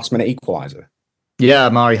 Was it a last minute equaliser? Yeah,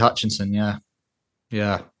 Mari Hutchinson. Yeah.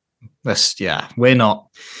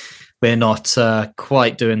 We're not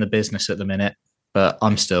quite doing the business at the minute, but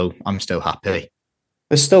I'm still happy.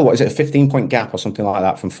 There's still, what is it, a 15-point gap or something like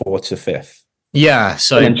that from 4th to 5th? Yeah,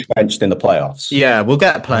 so entrenched in the playoffs. Yeah, we'll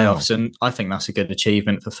get playoffs, and I think that's a good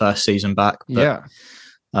achievement for first season back. But,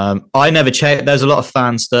 I never changed. There's a lot of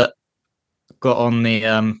fans that got on the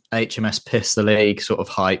HMS piss the league sort of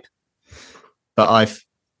hype, but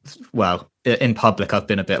in public I've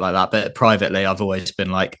been a bit like that, but privately I've always been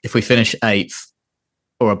like, if we finish 8th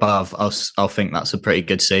or above, I'll think that's a pretty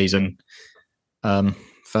good season.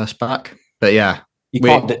 First back, but yeah, you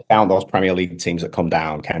can't discount those Premier League teams that come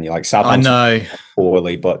down, can you? Like Southampton, I know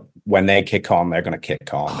poorly, but when they kick on, they're going to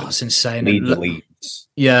kick on. Oh, it's insane. Leeds.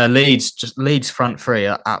 Yeah, Leeds front three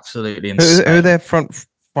are absolutely insane. Who are their front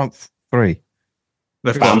three?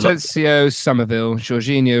 We've got Tezio, Somerville,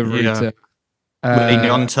 Jorginho, Ruta. Willie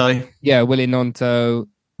Gnonto. Yeah, Willie Gnonto,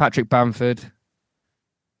 Patrick Bamford.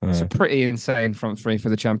 It's a pretty insane front three for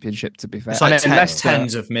the Championship, to be fair. It's like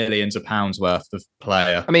tens of millions of pounds worth of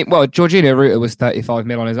player. I mean, well, Jorginho Ruta was 35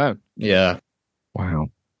 mil on his own. Yeah. Wow.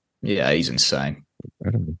 Yeah, he's insane.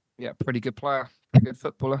 Yeah, pretty good player. Good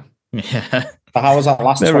footballer. Yeah. So how was that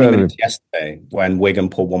last 20 minutes yesterday when Wigan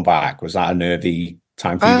pulled one back? Was that a nervy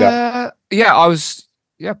time for you guys? Yeah, I was.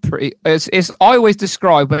 Yeah, pretty. It's. I always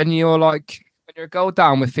describe when you're a goal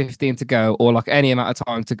down with 15 to go, or like any amount of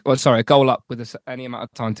time to. Or sorry, a goal up with any amount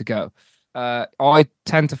of time to go. I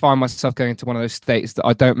tend to find myself going into one of those states that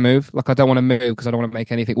I don't move. Like, I don't want to move because I don't want to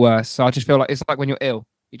make anything worse. So I just feel like it's like when you're ill,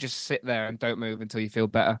 you just sit there and don't move until you feel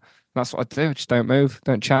better. That's what I do. Just don't move,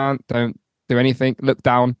 don't chant, don't do anything. Look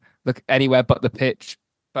down, look anywhere but the pitch.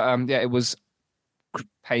 But yeah, it was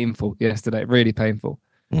painful yesterday. Really painful.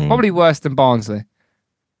 Probably worse than Barnsley.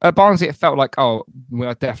 At Barnsley, it felt like, oh,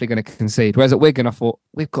 we're definitely going to concede. Whereas at Wigan, I thought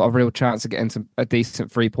we've got a real chance of getting to a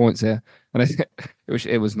decent 3 points here, and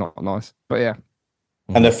it was not nice. But yeah,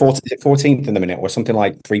 and they're 14th in the minute, or something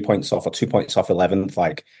like 3 points off or 2 points off 11th,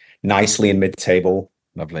 like nicely in mid-table.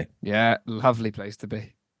 Lovely. Yeah, lovely place to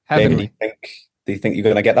be. David, do you think you're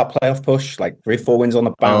going to get that playoff push? Like 3-4 wins on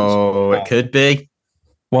the bounce? Oh, it could be.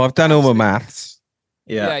 Well, I've done all my maths.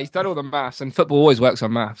 Yeah, he's done all the maths, and football always works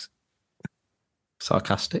on maths.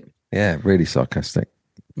 Sarcastic. Yeah, really sarcastic.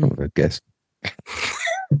 I would guess.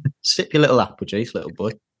 Sip your little apple juice, little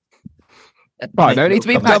boy. Right, no need to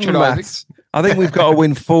be patronising. I think we've got to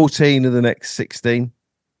win 14 of the next 16.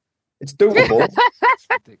 It's doable.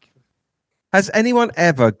 Has anyone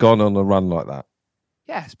ever gone on a run like that?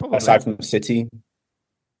 Yes, probably. Aside from City.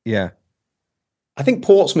 Yeah. I think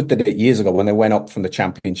Portsmouth did it years ago when they went up from the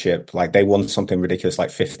Championship. Like, they won something ridiculous,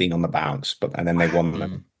 like 15 on the bounce, and then they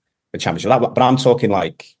won the Championship. But I'm talking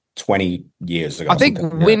like 20 years ago. I think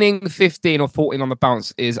something. winning 15 or 14 on the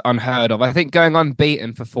bounce is unheard of. I think going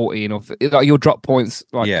unbeaten for 14 or like you'll drop points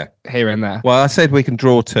here and there. Well, I said we can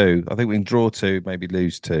draw 2. I think we can draw 2, maybe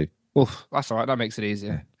lose 2. Oof, that's all right. That makes it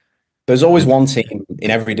easier. There's always one team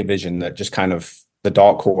in every division that just kind of the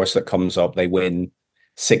dark horse that comes up. They win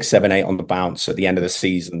 6, 7, 8 on the bounce at the end of the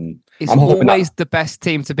season. It's always the best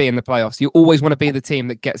team to be in the playoffs. You always want to be the team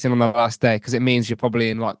that gets in on the last day because it means you're probably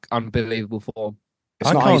in like unbelievable form.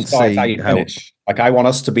 It's not how you start, it's how you finish. Like I want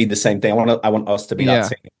us to be the same thing. I want us to be that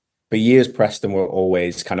team. For years, Preston were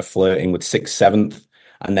always kind of flirting with 6th, 7th,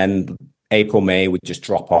 and then April, May would just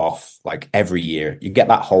drop off like every year. You get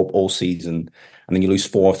that hope all season, and then you lose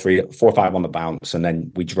 4 or 5 on the bounce, and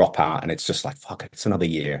then we drop out, and it's just like fuck it, it's another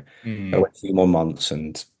year. A few more months,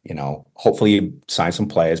 and hopefully you sign some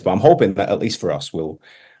players. But I'm hoping that at least for us, we'll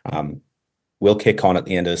kick on at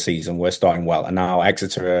the end of the season. We're starting well, and now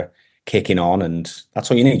Exeter are kicking on, and that's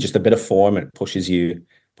all you need. Just a bit of form. It pushes you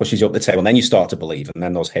up the table, and then you start to believe, and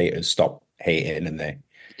then those haters stop hating, and they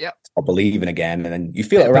start believing again, and then you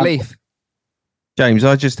feel it around. Belief. James,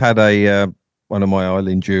 I just had one of my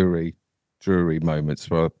Island Drury moments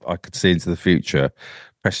where I could see into the future.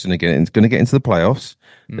 Preston again is going to get into the playoffs.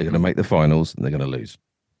 They're going to make the finals, and they're going to lose.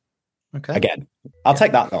 Okay. Again, I'll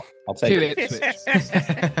take that though. I'll take I'll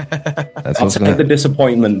take the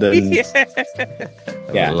disappointment. And,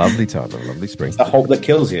 yeah, lovely time, a lovely spring. It's the hope that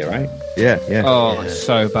kills you, right? Yeah. Oh, it's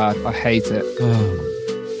so bad. I hate it.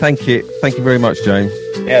 Oh. Thank you very much, James.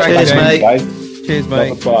 Yeah, cheers, mate. Guys. Cheers,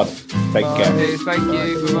 mate. Take care. Cheers, thank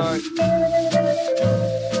you. Bye.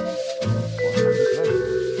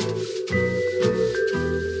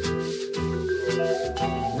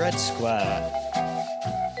 Red Square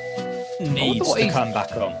needs to come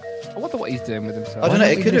back on. I wonder what he's doing with himself. I don't know.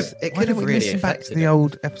 It could have really listen back to affected the him.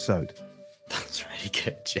 old episode. That's really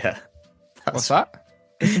good. Yeah. What's that?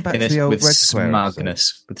 Listen back to the old with Red Square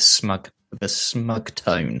smugness, with a smug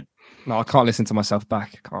tone. No, I can't listen to myself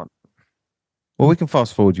back. I can't. Well, we can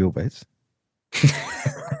fast forward your bits.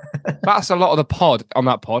 That's a lot of the pod on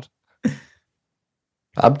that pod.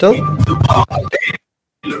 Abdul?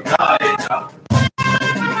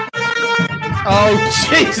 Oh,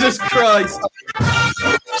 Jesus Christ!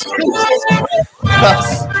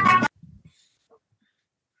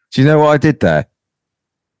 Do you know what I did there?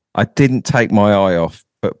 I didn't take my eye off,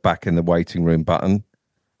 put back in the waiting room button,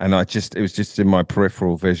 and it was just in my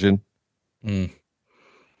peripheral vision. And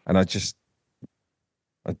I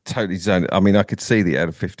totally zoned it. I mean, I could see that it had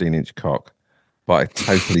a 15-inch cock, but I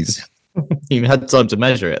totally... You had time to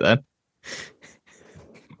measure it then.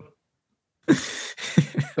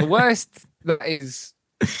 The worst that is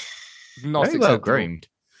not Very well acceptable. groomed.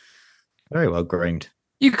 Very well groomed.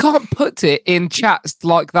 You can't put it in chats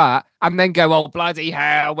like that and then go, "Oh bloody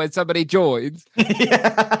hell!" when somebody joins.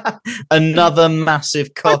 Yeah. Another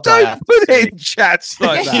massive cock. Don't put it in chats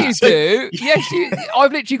like Yes, that. you do. Yes, you.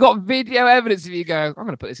 I've literally got video evidence of you go. I'm going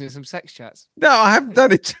to put this in some sex chats. No, I haven't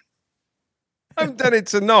done it. I haven't done it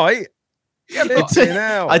tonight.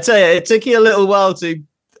 I tell you, it took you a little while to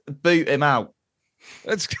boot him out.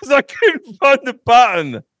 That's because I couldn't find the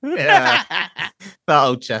button. Yeah. That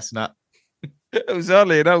old chestnut. It was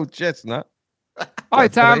only an old chestnut. Hi,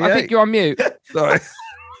 Tam. I think you're on mute. Sorry.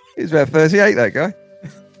 He's about 38, that guy.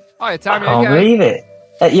 Hi, Tam. I can't believe it.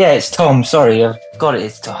 Yeah, it's Tom. Sorry, I've got it.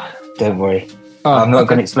 It's Tom. Don't worry. I'm not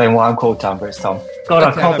going to explain why I'm called Tom, but it's Tom. God,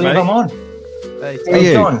 I can't believe I'm on.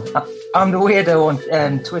 Hey, John, I'm the weirdo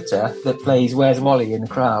on Twitter that plays Where's Wally in the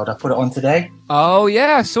crowd. I put it on today. Oh,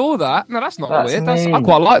 yeah, I saw that. No, that's not weird. me. I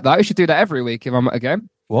quite like that. We should do that every week if I'm at a game.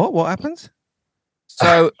 What happens?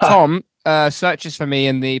 So, Tom searches for me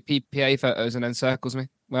in the PPA photos and then circles me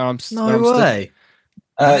where I'm No where I'm way.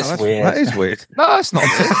 That's weird. That is weird. No, it's not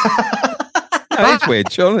weird. That is weird,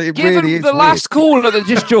 John. It Given really is the weird. last caller that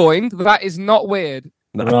just joined, that is not weird.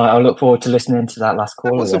 No. Right, I'll look forward to listening to that last That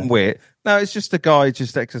call. wasn't weird. No, it's just a guy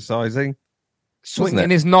just exercising. Swinging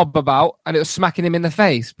his knob about and it was smacking him in the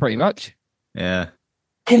face, pretty much. Yeah.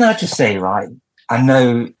 Can I just say, right? I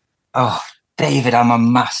know, David, I'm a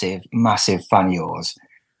massive, massive fan of yours.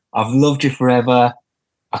 I've loved you forever.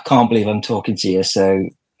 I can't believe I'm talking to you. So,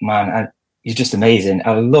 man, you're just amazing.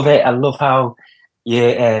 I love it. I love how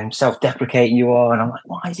you self-deprecating you are. And I'm like,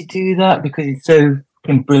 why does he do that? Because he's so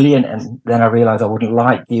fucking brilliant. And then I realised I wouldn't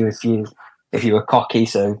like you if you were cocky.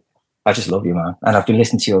 So I just love you, man. And I've been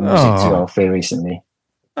listening to your music too, Alfie, recently.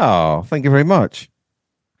 Oh, thank you very much.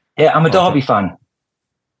 Yeah, I'm a Derby fan.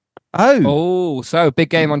 Oh, so big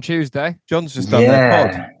game on Tuesday. John's just done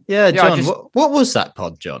that pod. Yeah, John. I just- what was that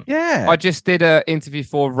pod, John? Yeah. I just did an interview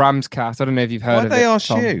for Ramscast. I don't know if you've heard Why'd of they it. ask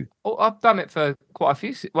Tom. you? Oh, I've done it for quite a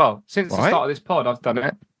few. Well, since the Right. start of this pod, I've done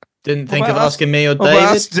it. Didn't think What of about us? asking me or What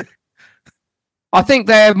about David. us? I think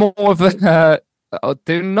they're more of a.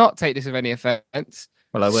 Do not take this with any offense.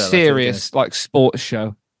 Well, I will. Serious, like sports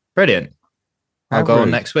show. Brilliant. I'll How go on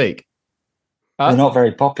rude. next week. They're not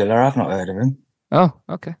very popular. I've not heard of them. Oh,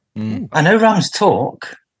 okay. I know Rams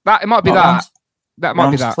Talk. That it might be Not that. Rams- That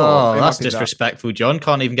might be Rams that. Oh, It might that's be that. disrespectful, John.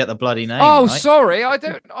 Can't even get the bloody name. Oh, right? sorry. I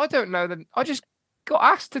don't know. I just got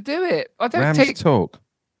asked to do it. I don't Rams take. Talk.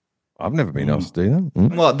 I've never been asked to do that.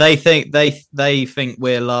 Mm. What they think they think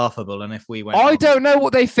we're laughable, and if we went, I on- don't know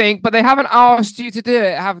what they think, but they haven't asked you to do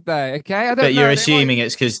it, have they? Okay, I don't know. But you're They assuming might-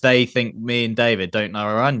 it's because they think me and David don't know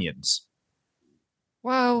our onions.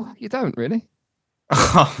 Well, you don't really.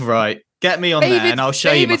 Oh, right. Get me on there, David- and I'll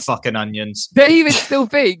show you my David's- fucking onions. David still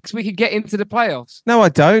thinks we could get into the playoffs. No, I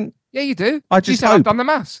don't. Yeah, you do. I You just said I've hope. done the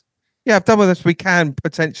maths. Yeah, I've done with us. We can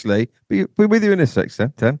potentially. We're with you in a sec,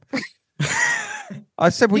 Tim. I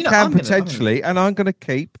said we You know, can I'm gonna- potentially, and I'm going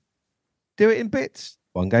to do it in bits,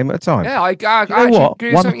 one game at a time. Yeah, I you know actually what? agree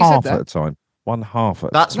with One something you said half there. at a time. One half at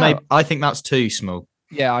a That's No. maybe. I think that's too small.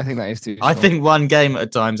 Yeah, I think that is too. I small. think one game at a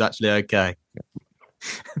time is actually okay.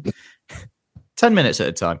 10 minutes at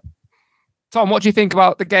a time. Tom, what do you think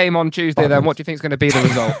about the game on Tuesday? Then, what do you think is going to be the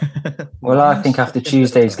result? Well, I think after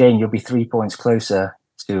Tuesday's game, you'll be 3 points closer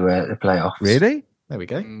to the playoffs. Really? There we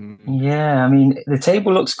go. Yeah, I mean, the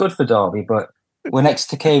table looks good for Derby, but when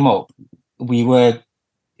Exeter came up, we were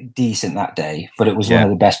decent that day, but it was one of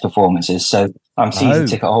the best performances. So I'm season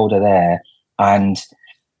ticket holder there, and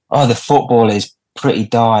the football is pretty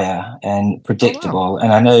dire and predictable.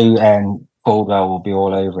 And I know Caldwell will be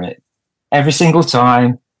all over it every single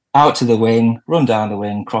time. Out to the wing, run down the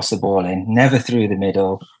wing, cross the ball in, never through the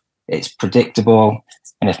middle. It's predictable.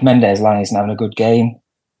 And if Mendes-Lang isn't having a good game,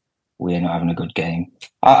 we're not having a good game.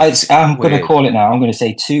 I'm going to call it now. I'm going to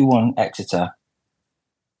say 2-1 Exeter.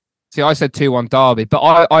 See, I said 2-1 Derby, but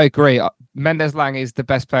I agree. Mendes-Lang is the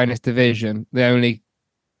best player in this division. The only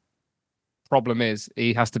problem is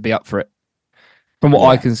he has to be up for it. From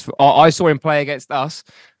what I saw him play against us,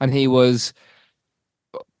 and he was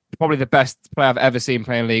probably the best player I've ever seen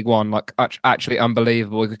play in League One. Like, actually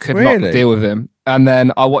unbelievable. I could not deal with him. And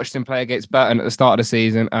then I watched him play against Burton at the start of the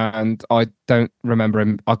season, and I don't remember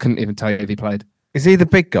him. I couldn't even tell you if he played. Is he the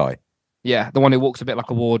big guy? Yeah, the one who walks a bit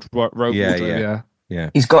like a rope wardrobe. Yeah.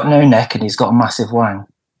 He's got no neck and he's got a massive wang.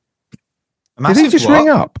 Did he just ring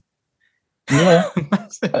up? Yeah.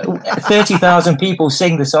 30,000 people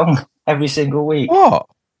sing the song every single week. What?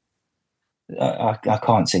 I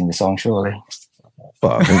can't sing the song, surely.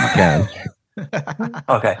 But I think you can.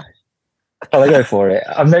 Okay. I'll go for it.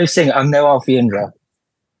 I'm no singer. I'm no Alfie Indra.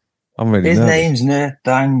 I'm really His nervous. name's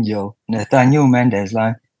Nathaniel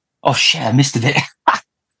Mendes-Lang. Oh shit, I missed a bit.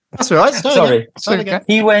 That's all right. Sorry. Start again.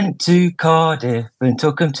 He went to Cardiff and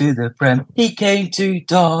took him to the Prem. He came to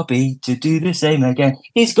Derby to do the same again.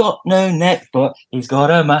 He's got no neck, but he's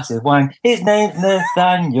got a massive wang. His name's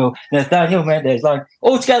Nathaniel Mendes-Lang.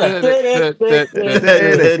 All together.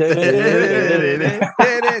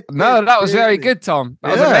 No, that was very good, Tom.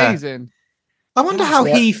 That was Yeah. amazing. I wonder how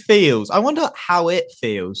he feels. I wonder how it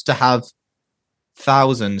feels to have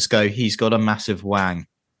thousands go, he's got a massive wang.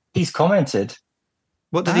 He's commented.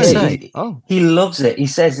 What did he say? He loves it. He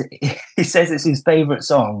says it's his favourite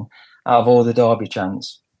song out of all the Derby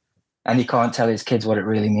chants, and he can't tell his kids what it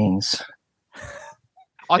really means.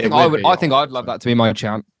 I think I'd love that to be my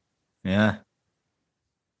chant. Yeah.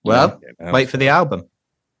 Well, wait for the album.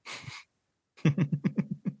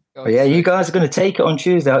 But yeah, you guys are going to take it on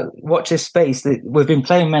Tuesday. Watch this space. We've been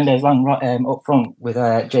playing Mendes-Lang up front with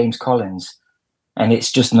James Collins, and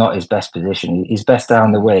it's just not his best position. He's best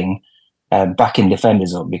down the wing, backing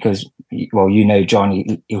defenders up because, well, you know,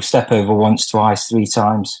 John, he'll step over once, twice, 3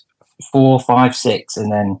 times, 4, 5, 6,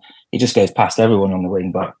 and then he just goes past everyone on the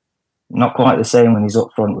wing. But not quite the same when he's up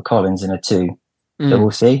front with Collins in a 2. So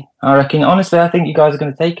we'll see. I reckon, honestly, I think you guys are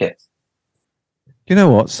going to take it. You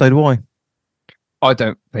know what? So do I. I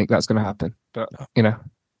don't think that's going to happen, but you know,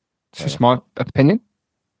 it's just my opinion.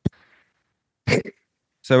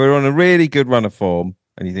 So we're on a really good run of form,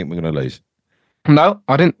 and you think we're going to lose? No,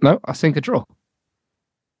 I didn't. No, I think a draw.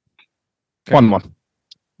 1-1.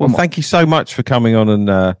 Well, thank you so much for coming on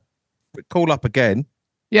and call up again.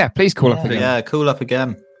 Yeah, please call up again. Yeah, call up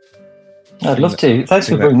again. I'd love to. Thanks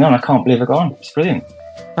for bringing me on. I can't believe I've gone. It's brilliant.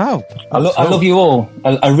 Oh, I love you all.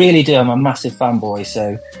 I really do. I'm a massive fanboy,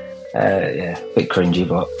 so yeah, a bit cringy,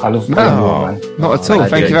 but I love you all, man. Not at all.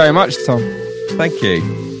 Thank you very much, Tom. Thank you.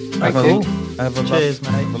 Thank you. Cheers,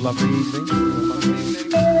 mate. Have a lovely evening.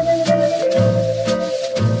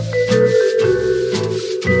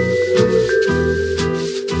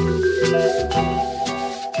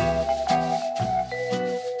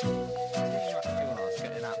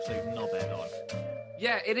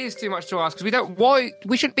 is too much to ask because we don't. Why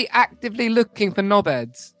we shouldn't be actively looking for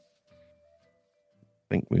knobheads.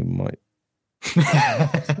 I think we might.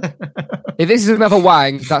 If this is another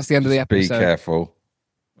wang, that's the end of the Be episode. careful.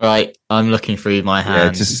 Right, I'm looking through my Yeah,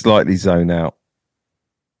 hands. just slightly zone out.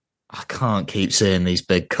 I can't keep seeing these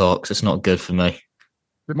big cocks. It's not good for me.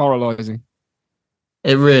 Demoralising.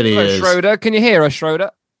 It really Hello, is. Schroeder, can you hear us, Schroeder?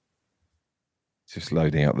 Just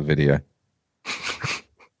loading up the video.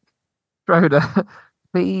 Schroeder,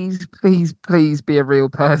 please be a real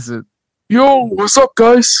person. Yo, what's up,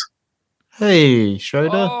 guys? Hey, Schroeder.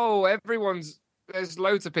 Oh, there's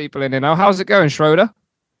loads of people in here now. How's it going, Schroeder?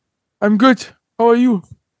 I'm good. How are you?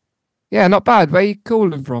 Yeah, not bad. Where are you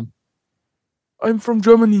calling from? I'm from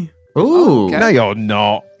Germany. Ooh. No, you're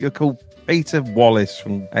not. You're called Peter Wallace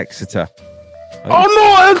from Exeter. Oh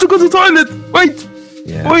no, I have to go to the toilet. Wait.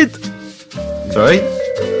 Yeah. Wait. Sorry?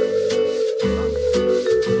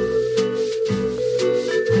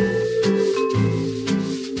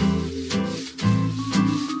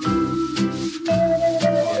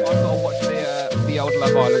 I've got to watch the old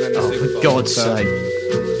Love Island and the Super Bowl. For God's so-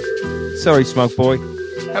 sake. Sorry, Smug Boy.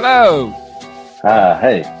 Hello.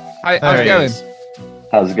 Hey. How's There it he going? is.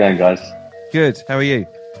 How's it going, guys? Good. How are you?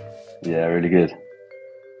 Yeah, really good.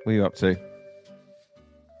 What are you up to?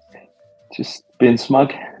 Just being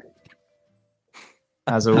smug.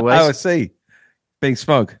 As Oh, I always. see. Being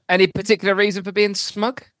smug. Any particular reason for being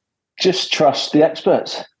smug? Just trust the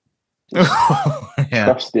experts. Yeah.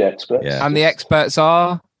 Trust the experts. Yeah. And the experts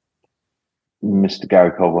are Mr.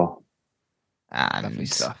 Gary Caldwell. lovely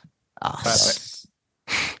stuff. Us.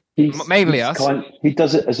 Mainly he's us. He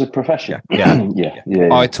does it as a profession. Yeah. Yeah.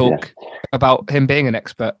 I talk about him being an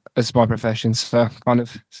expert as my profession, so kind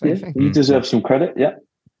of same Yeah, thing. he deserves some credit. Yeah.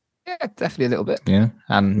 Yeah, definitely a little bit. Yeah.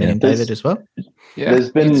 And me Yeah. and David as well. Yeah,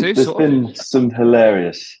 There's been me too, there's sort of. been some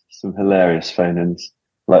hilarious phone-ins,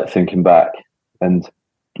 like thinking back, and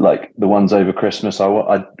like the ones over Christmas. I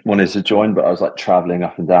wanted to join, but I was like traveling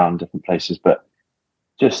up and down different places. But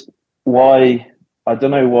just why, I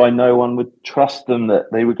don't know why no one would trust them that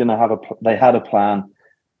they were going to have they had a plan,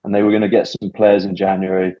 and they were going to get some players in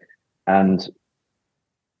January, and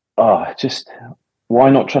just why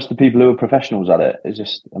not trust the people who are professionals at it? It's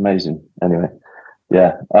just amazing. Anyway.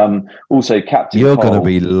 Yeah. Also, Captain You're Cole. going to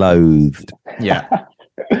be loathed. Yeah.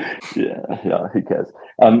 yeah. Who cares?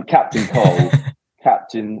 Captain Cole,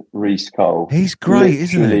 Captain Reece Cole. He's great,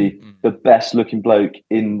 isn't he? Literally the best looking bloke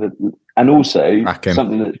in the. And also Rack him.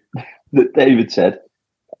 something that David said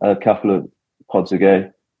a couple of pods ago.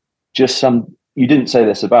 You didn't say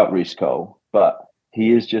this about Reece Cole, but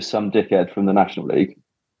he is just some dickhead from the National League.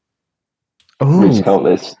 Reece Oh, Cole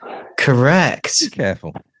is. correct. Be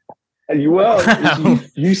careful. You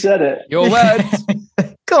you said it. Your words.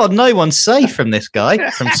 God, no one's safe from this guy,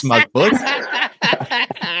 from Smug Boy.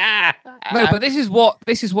 No, but this is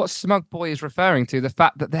what Smug Boy is referring to: the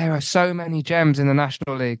fact that there are so many gems in the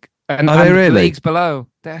National League and, Are they and really? leagues below.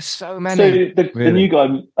 There's so many. So the Really? new guy,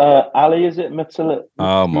 Ali, is it Matilla?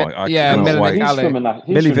 Oh, my. I yeah, cannot Millie wait. He's Ali. from Milli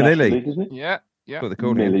National Vanilli. League, isn't he? Yeah. That's what they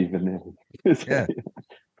call him. Milli Vanilli. Yeah.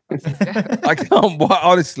 I can't wait.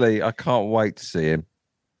 Honestly, I can't wait to see him.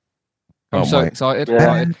 I'm Can't so wait. excited. Yeah.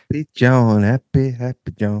 excited. Happy John, happy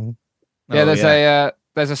John. Yeah,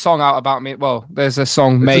 there's a song out about me. Well, there's a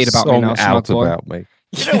song made There's a about me song now. Smug out Boy. about me.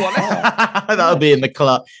 You know what? That'll be in the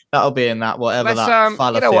club. That'll be in that whatever Let's, that you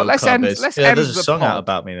Fallowfield know what, let's club end- is. let's Yeah, end there's a the song out pod.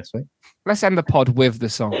 about me this week. Let's end the pod with the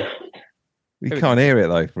song. You can't hear it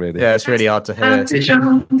though, really. Yeah, it's really hard to hear. Have to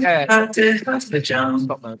jump, Yeah. have to jump.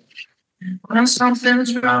 Stop that. When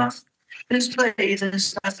something's wrong, just play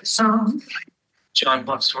this type of song. John,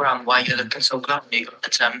 what's wrong? Why you looking so glum? You got the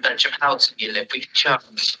 10-bedroom house and you live with your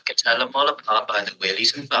chums. You can tell them all apart by the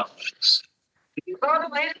wheelies and bums.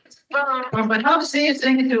 But how to see you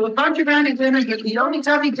singing to a bunch of random women, but the only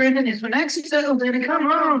time you grinning is when X is settled in. Come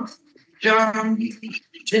on, John,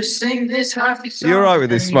 just sing this happy song. You're right with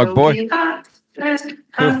this, and Smug you'll Boy. be happy,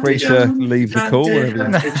 Feel free to jump, leave the call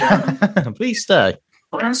whenever Please stay.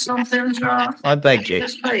 When something's wrong, I beg you.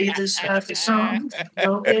 just play this happy song.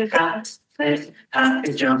 You'll be happy,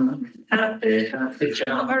 jump, happy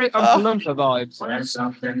jump. Very Unflumper vibes. When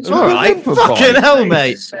something's It's all right. Remember, Fucking boy. hell,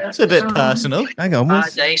 mate. It's a bit personal. Hang on. By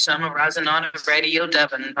What's... day, summarizing on a radio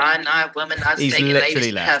Devon. By night, womanizing, He's taking literally ladies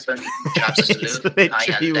to left. heaven. Drops a He's salute.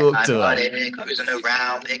 literally walked away. Cruising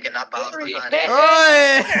around, picking up all the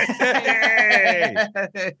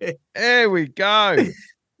money. There we go.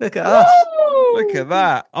 Look at us. Look at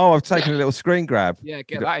that. Oh, I've taken a little screen grab. Yeah,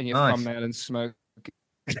 get that in your Nice. thumbnail and smoke.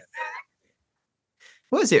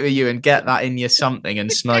 What is it with you and get that in your something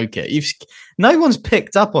and smoke it? No one's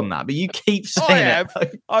picked up on that, but you keep saying it.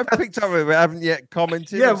 I've picked up on it, but I haven't yet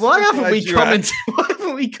commented. Yeah, I'm why so haven't glad we you commented? Why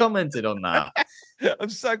haven't we commented on that? I'm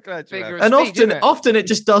so glad you have. And often it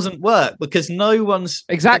just doesn't work because no one's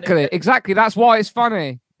Exactly. That's why it's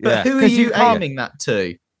funny. But who are you aiming that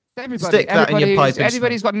to? Everybody. Stick that in your pipe.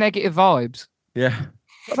 Everybody's got negative vibes. Yeah.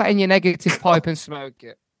 Put that in your negative pipe and smoke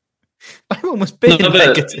it. Everyone must be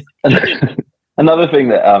negative. Another thing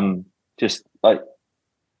that just like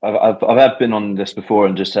I've been on this before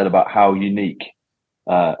and just said about how unique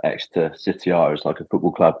Exeter City are as like a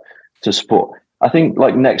football club to support. I think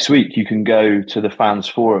like next week you can go to the fans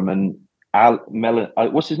forum and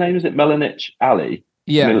what's his name? Is it Melanich Ali?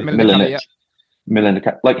 Yeah,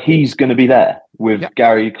 Melanich. Like he's going to be there with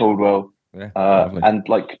Gary Caldwell and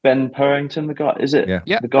like Ben Purrington. The guy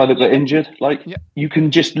the guy that got injured. Like you can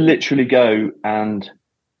just literally go and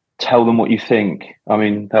tell them what you think. I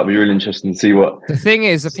mean, that'll be really interesting to see what. The thing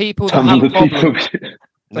is, the people that have a problem.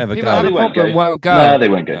 Never go. They won't go. No, they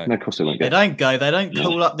won't go. No, of course they won't go. They don't go. They don't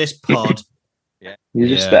call up this pod. You're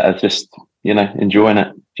just better, just enjoying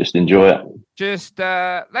it. Just enjoy it. Just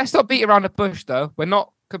let's not beat around the bush, though. We're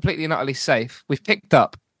not completely and utterly safe. We've picked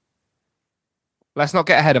up. Let's not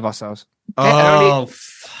get ahead of ourselves. No,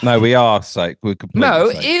 we are safe. We're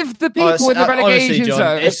completely safe. If the people in the relegation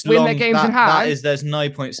zone win their games in hand, there's no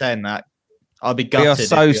point saying that. I'll be gutted. We are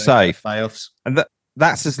so safe. Playoffs. And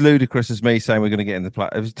that's as ludicrous as me saying we're going to get in the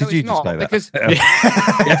playoffs. Did you just say that? Because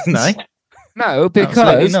no,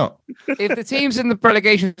 because if the teams in the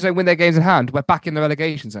relegation zone win their games in hand, we're back in the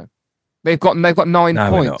relegation zone. They've got 9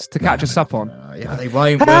 points to catch us up on. Yeah, they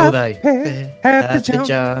won't, will they? Happy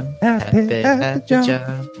John.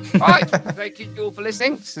 Right, thank you all for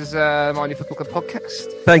listening. This is my new Football Club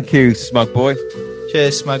podcast. Thank you, Smug Boy.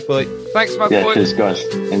 Cheers, Smug Boy. Thanks, Smug Boy. Cheers, guys.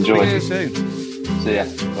 Enjoy. See you soon. See ya.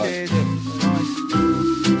 Bye.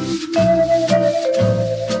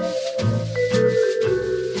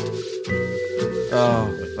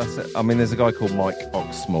 Oh, that's it. I mean, there's a guy called Mike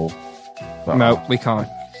Oxsmall. But No, we can't.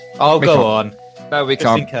 I'll We go can't. on. No, we Just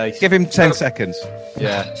can't. in case. Give him 10 seconds.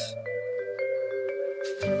 Yeah.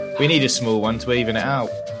 We need a small one to even it out.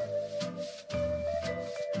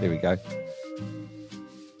 Here we go.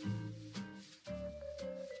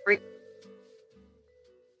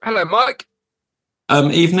 Hello, Mike.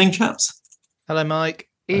 Evening, chaps. Hello, Mike.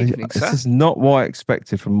 Evening, This sir. is not what I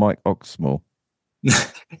expected from Mike Oxsmall.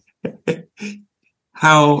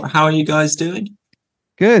 How are you guys doing?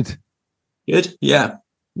 Good. Good. Yeah.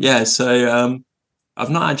 So I've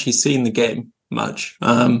not actually seen the game much,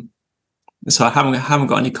 so I haven't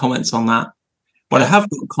got any comments on that. What I have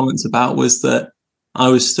got comments about was that I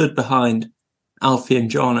was stood behind Alfie and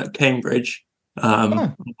John at Cambridge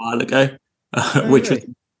a while ago, which was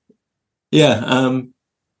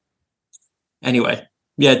Anyway,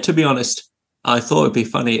 to be honest, I thought it'd be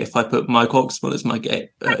funny if I put Mike Oxford as my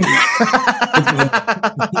gate.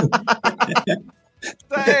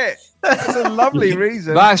 That's a lovely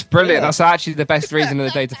reason. That's brilliant. That's actually the best reason of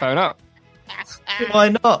the day to phone up. Why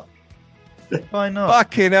not? Why not?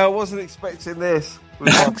 Fucking hell, wasn't expecting this.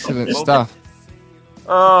 Excellent stuff.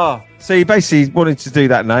 Oh, so you basically wanted to do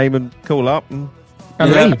that name and call up and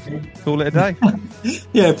call it a day.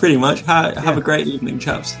 Yeah, pretty much. Have a great evening,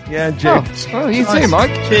 chaps. Yeah, Jim. Oh, you too,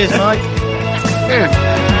 Mike. Cheers, Mike. Cheers.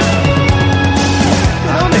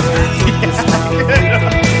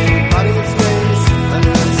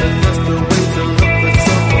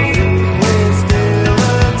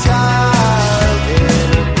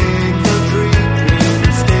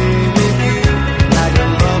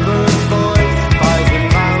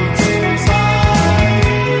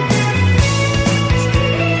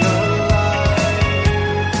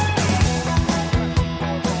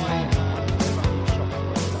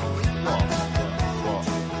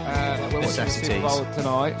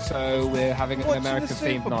 Tonight, so we're having an American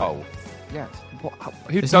themed night. Yes. Who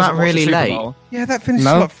Isn't that really late? Yeah, that finishes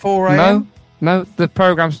at 4 a.m. No, the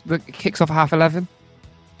program's kicks off at 11:30.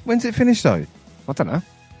 When's it finished though? I don't know.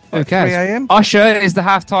 Who Like cares? 3 a.m. Usher is the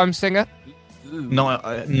halftime singer. Not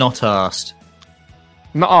asked.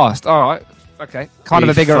 Not asked. All right. Okay. Kind of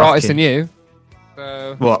a bigger artist than you.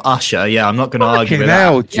 So... Well, Usher. Yeah, I'm not going to argue with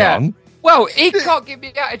hell, that. John. Yeah. Well, he can't give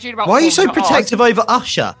me the attitude about. Why are you so not protective over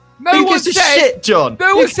Usher? No Who one gives a said, shit, John?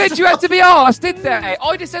 No one said you had to be asked, did they?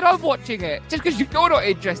 I just said I'm watching it. Just because you're not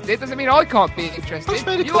interested doesn't mean I can't be interested.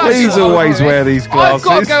 Please always wear these glasses. I've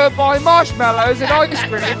got to go and buy marshmallows and ice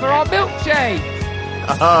cream for our milkshake.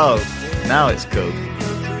 Oh, now it's cool.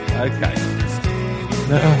 Okay.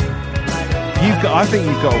 I think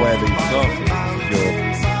you've got to wear these glasses.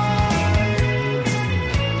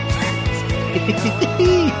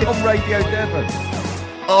 On Radio Devon.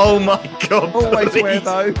 Oh my god! Always please. wear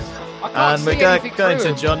those. And we're going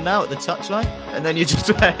to John now at the touchline, and then you're just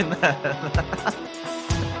wearing that.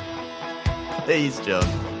 Please, John.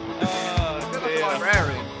 Like a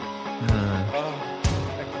librarian.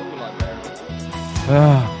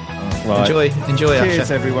 Right. Enjoy. Cheers,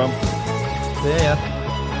 Asher. everyone. Yeah.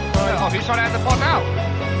 Oh, he's trying to end the pod now.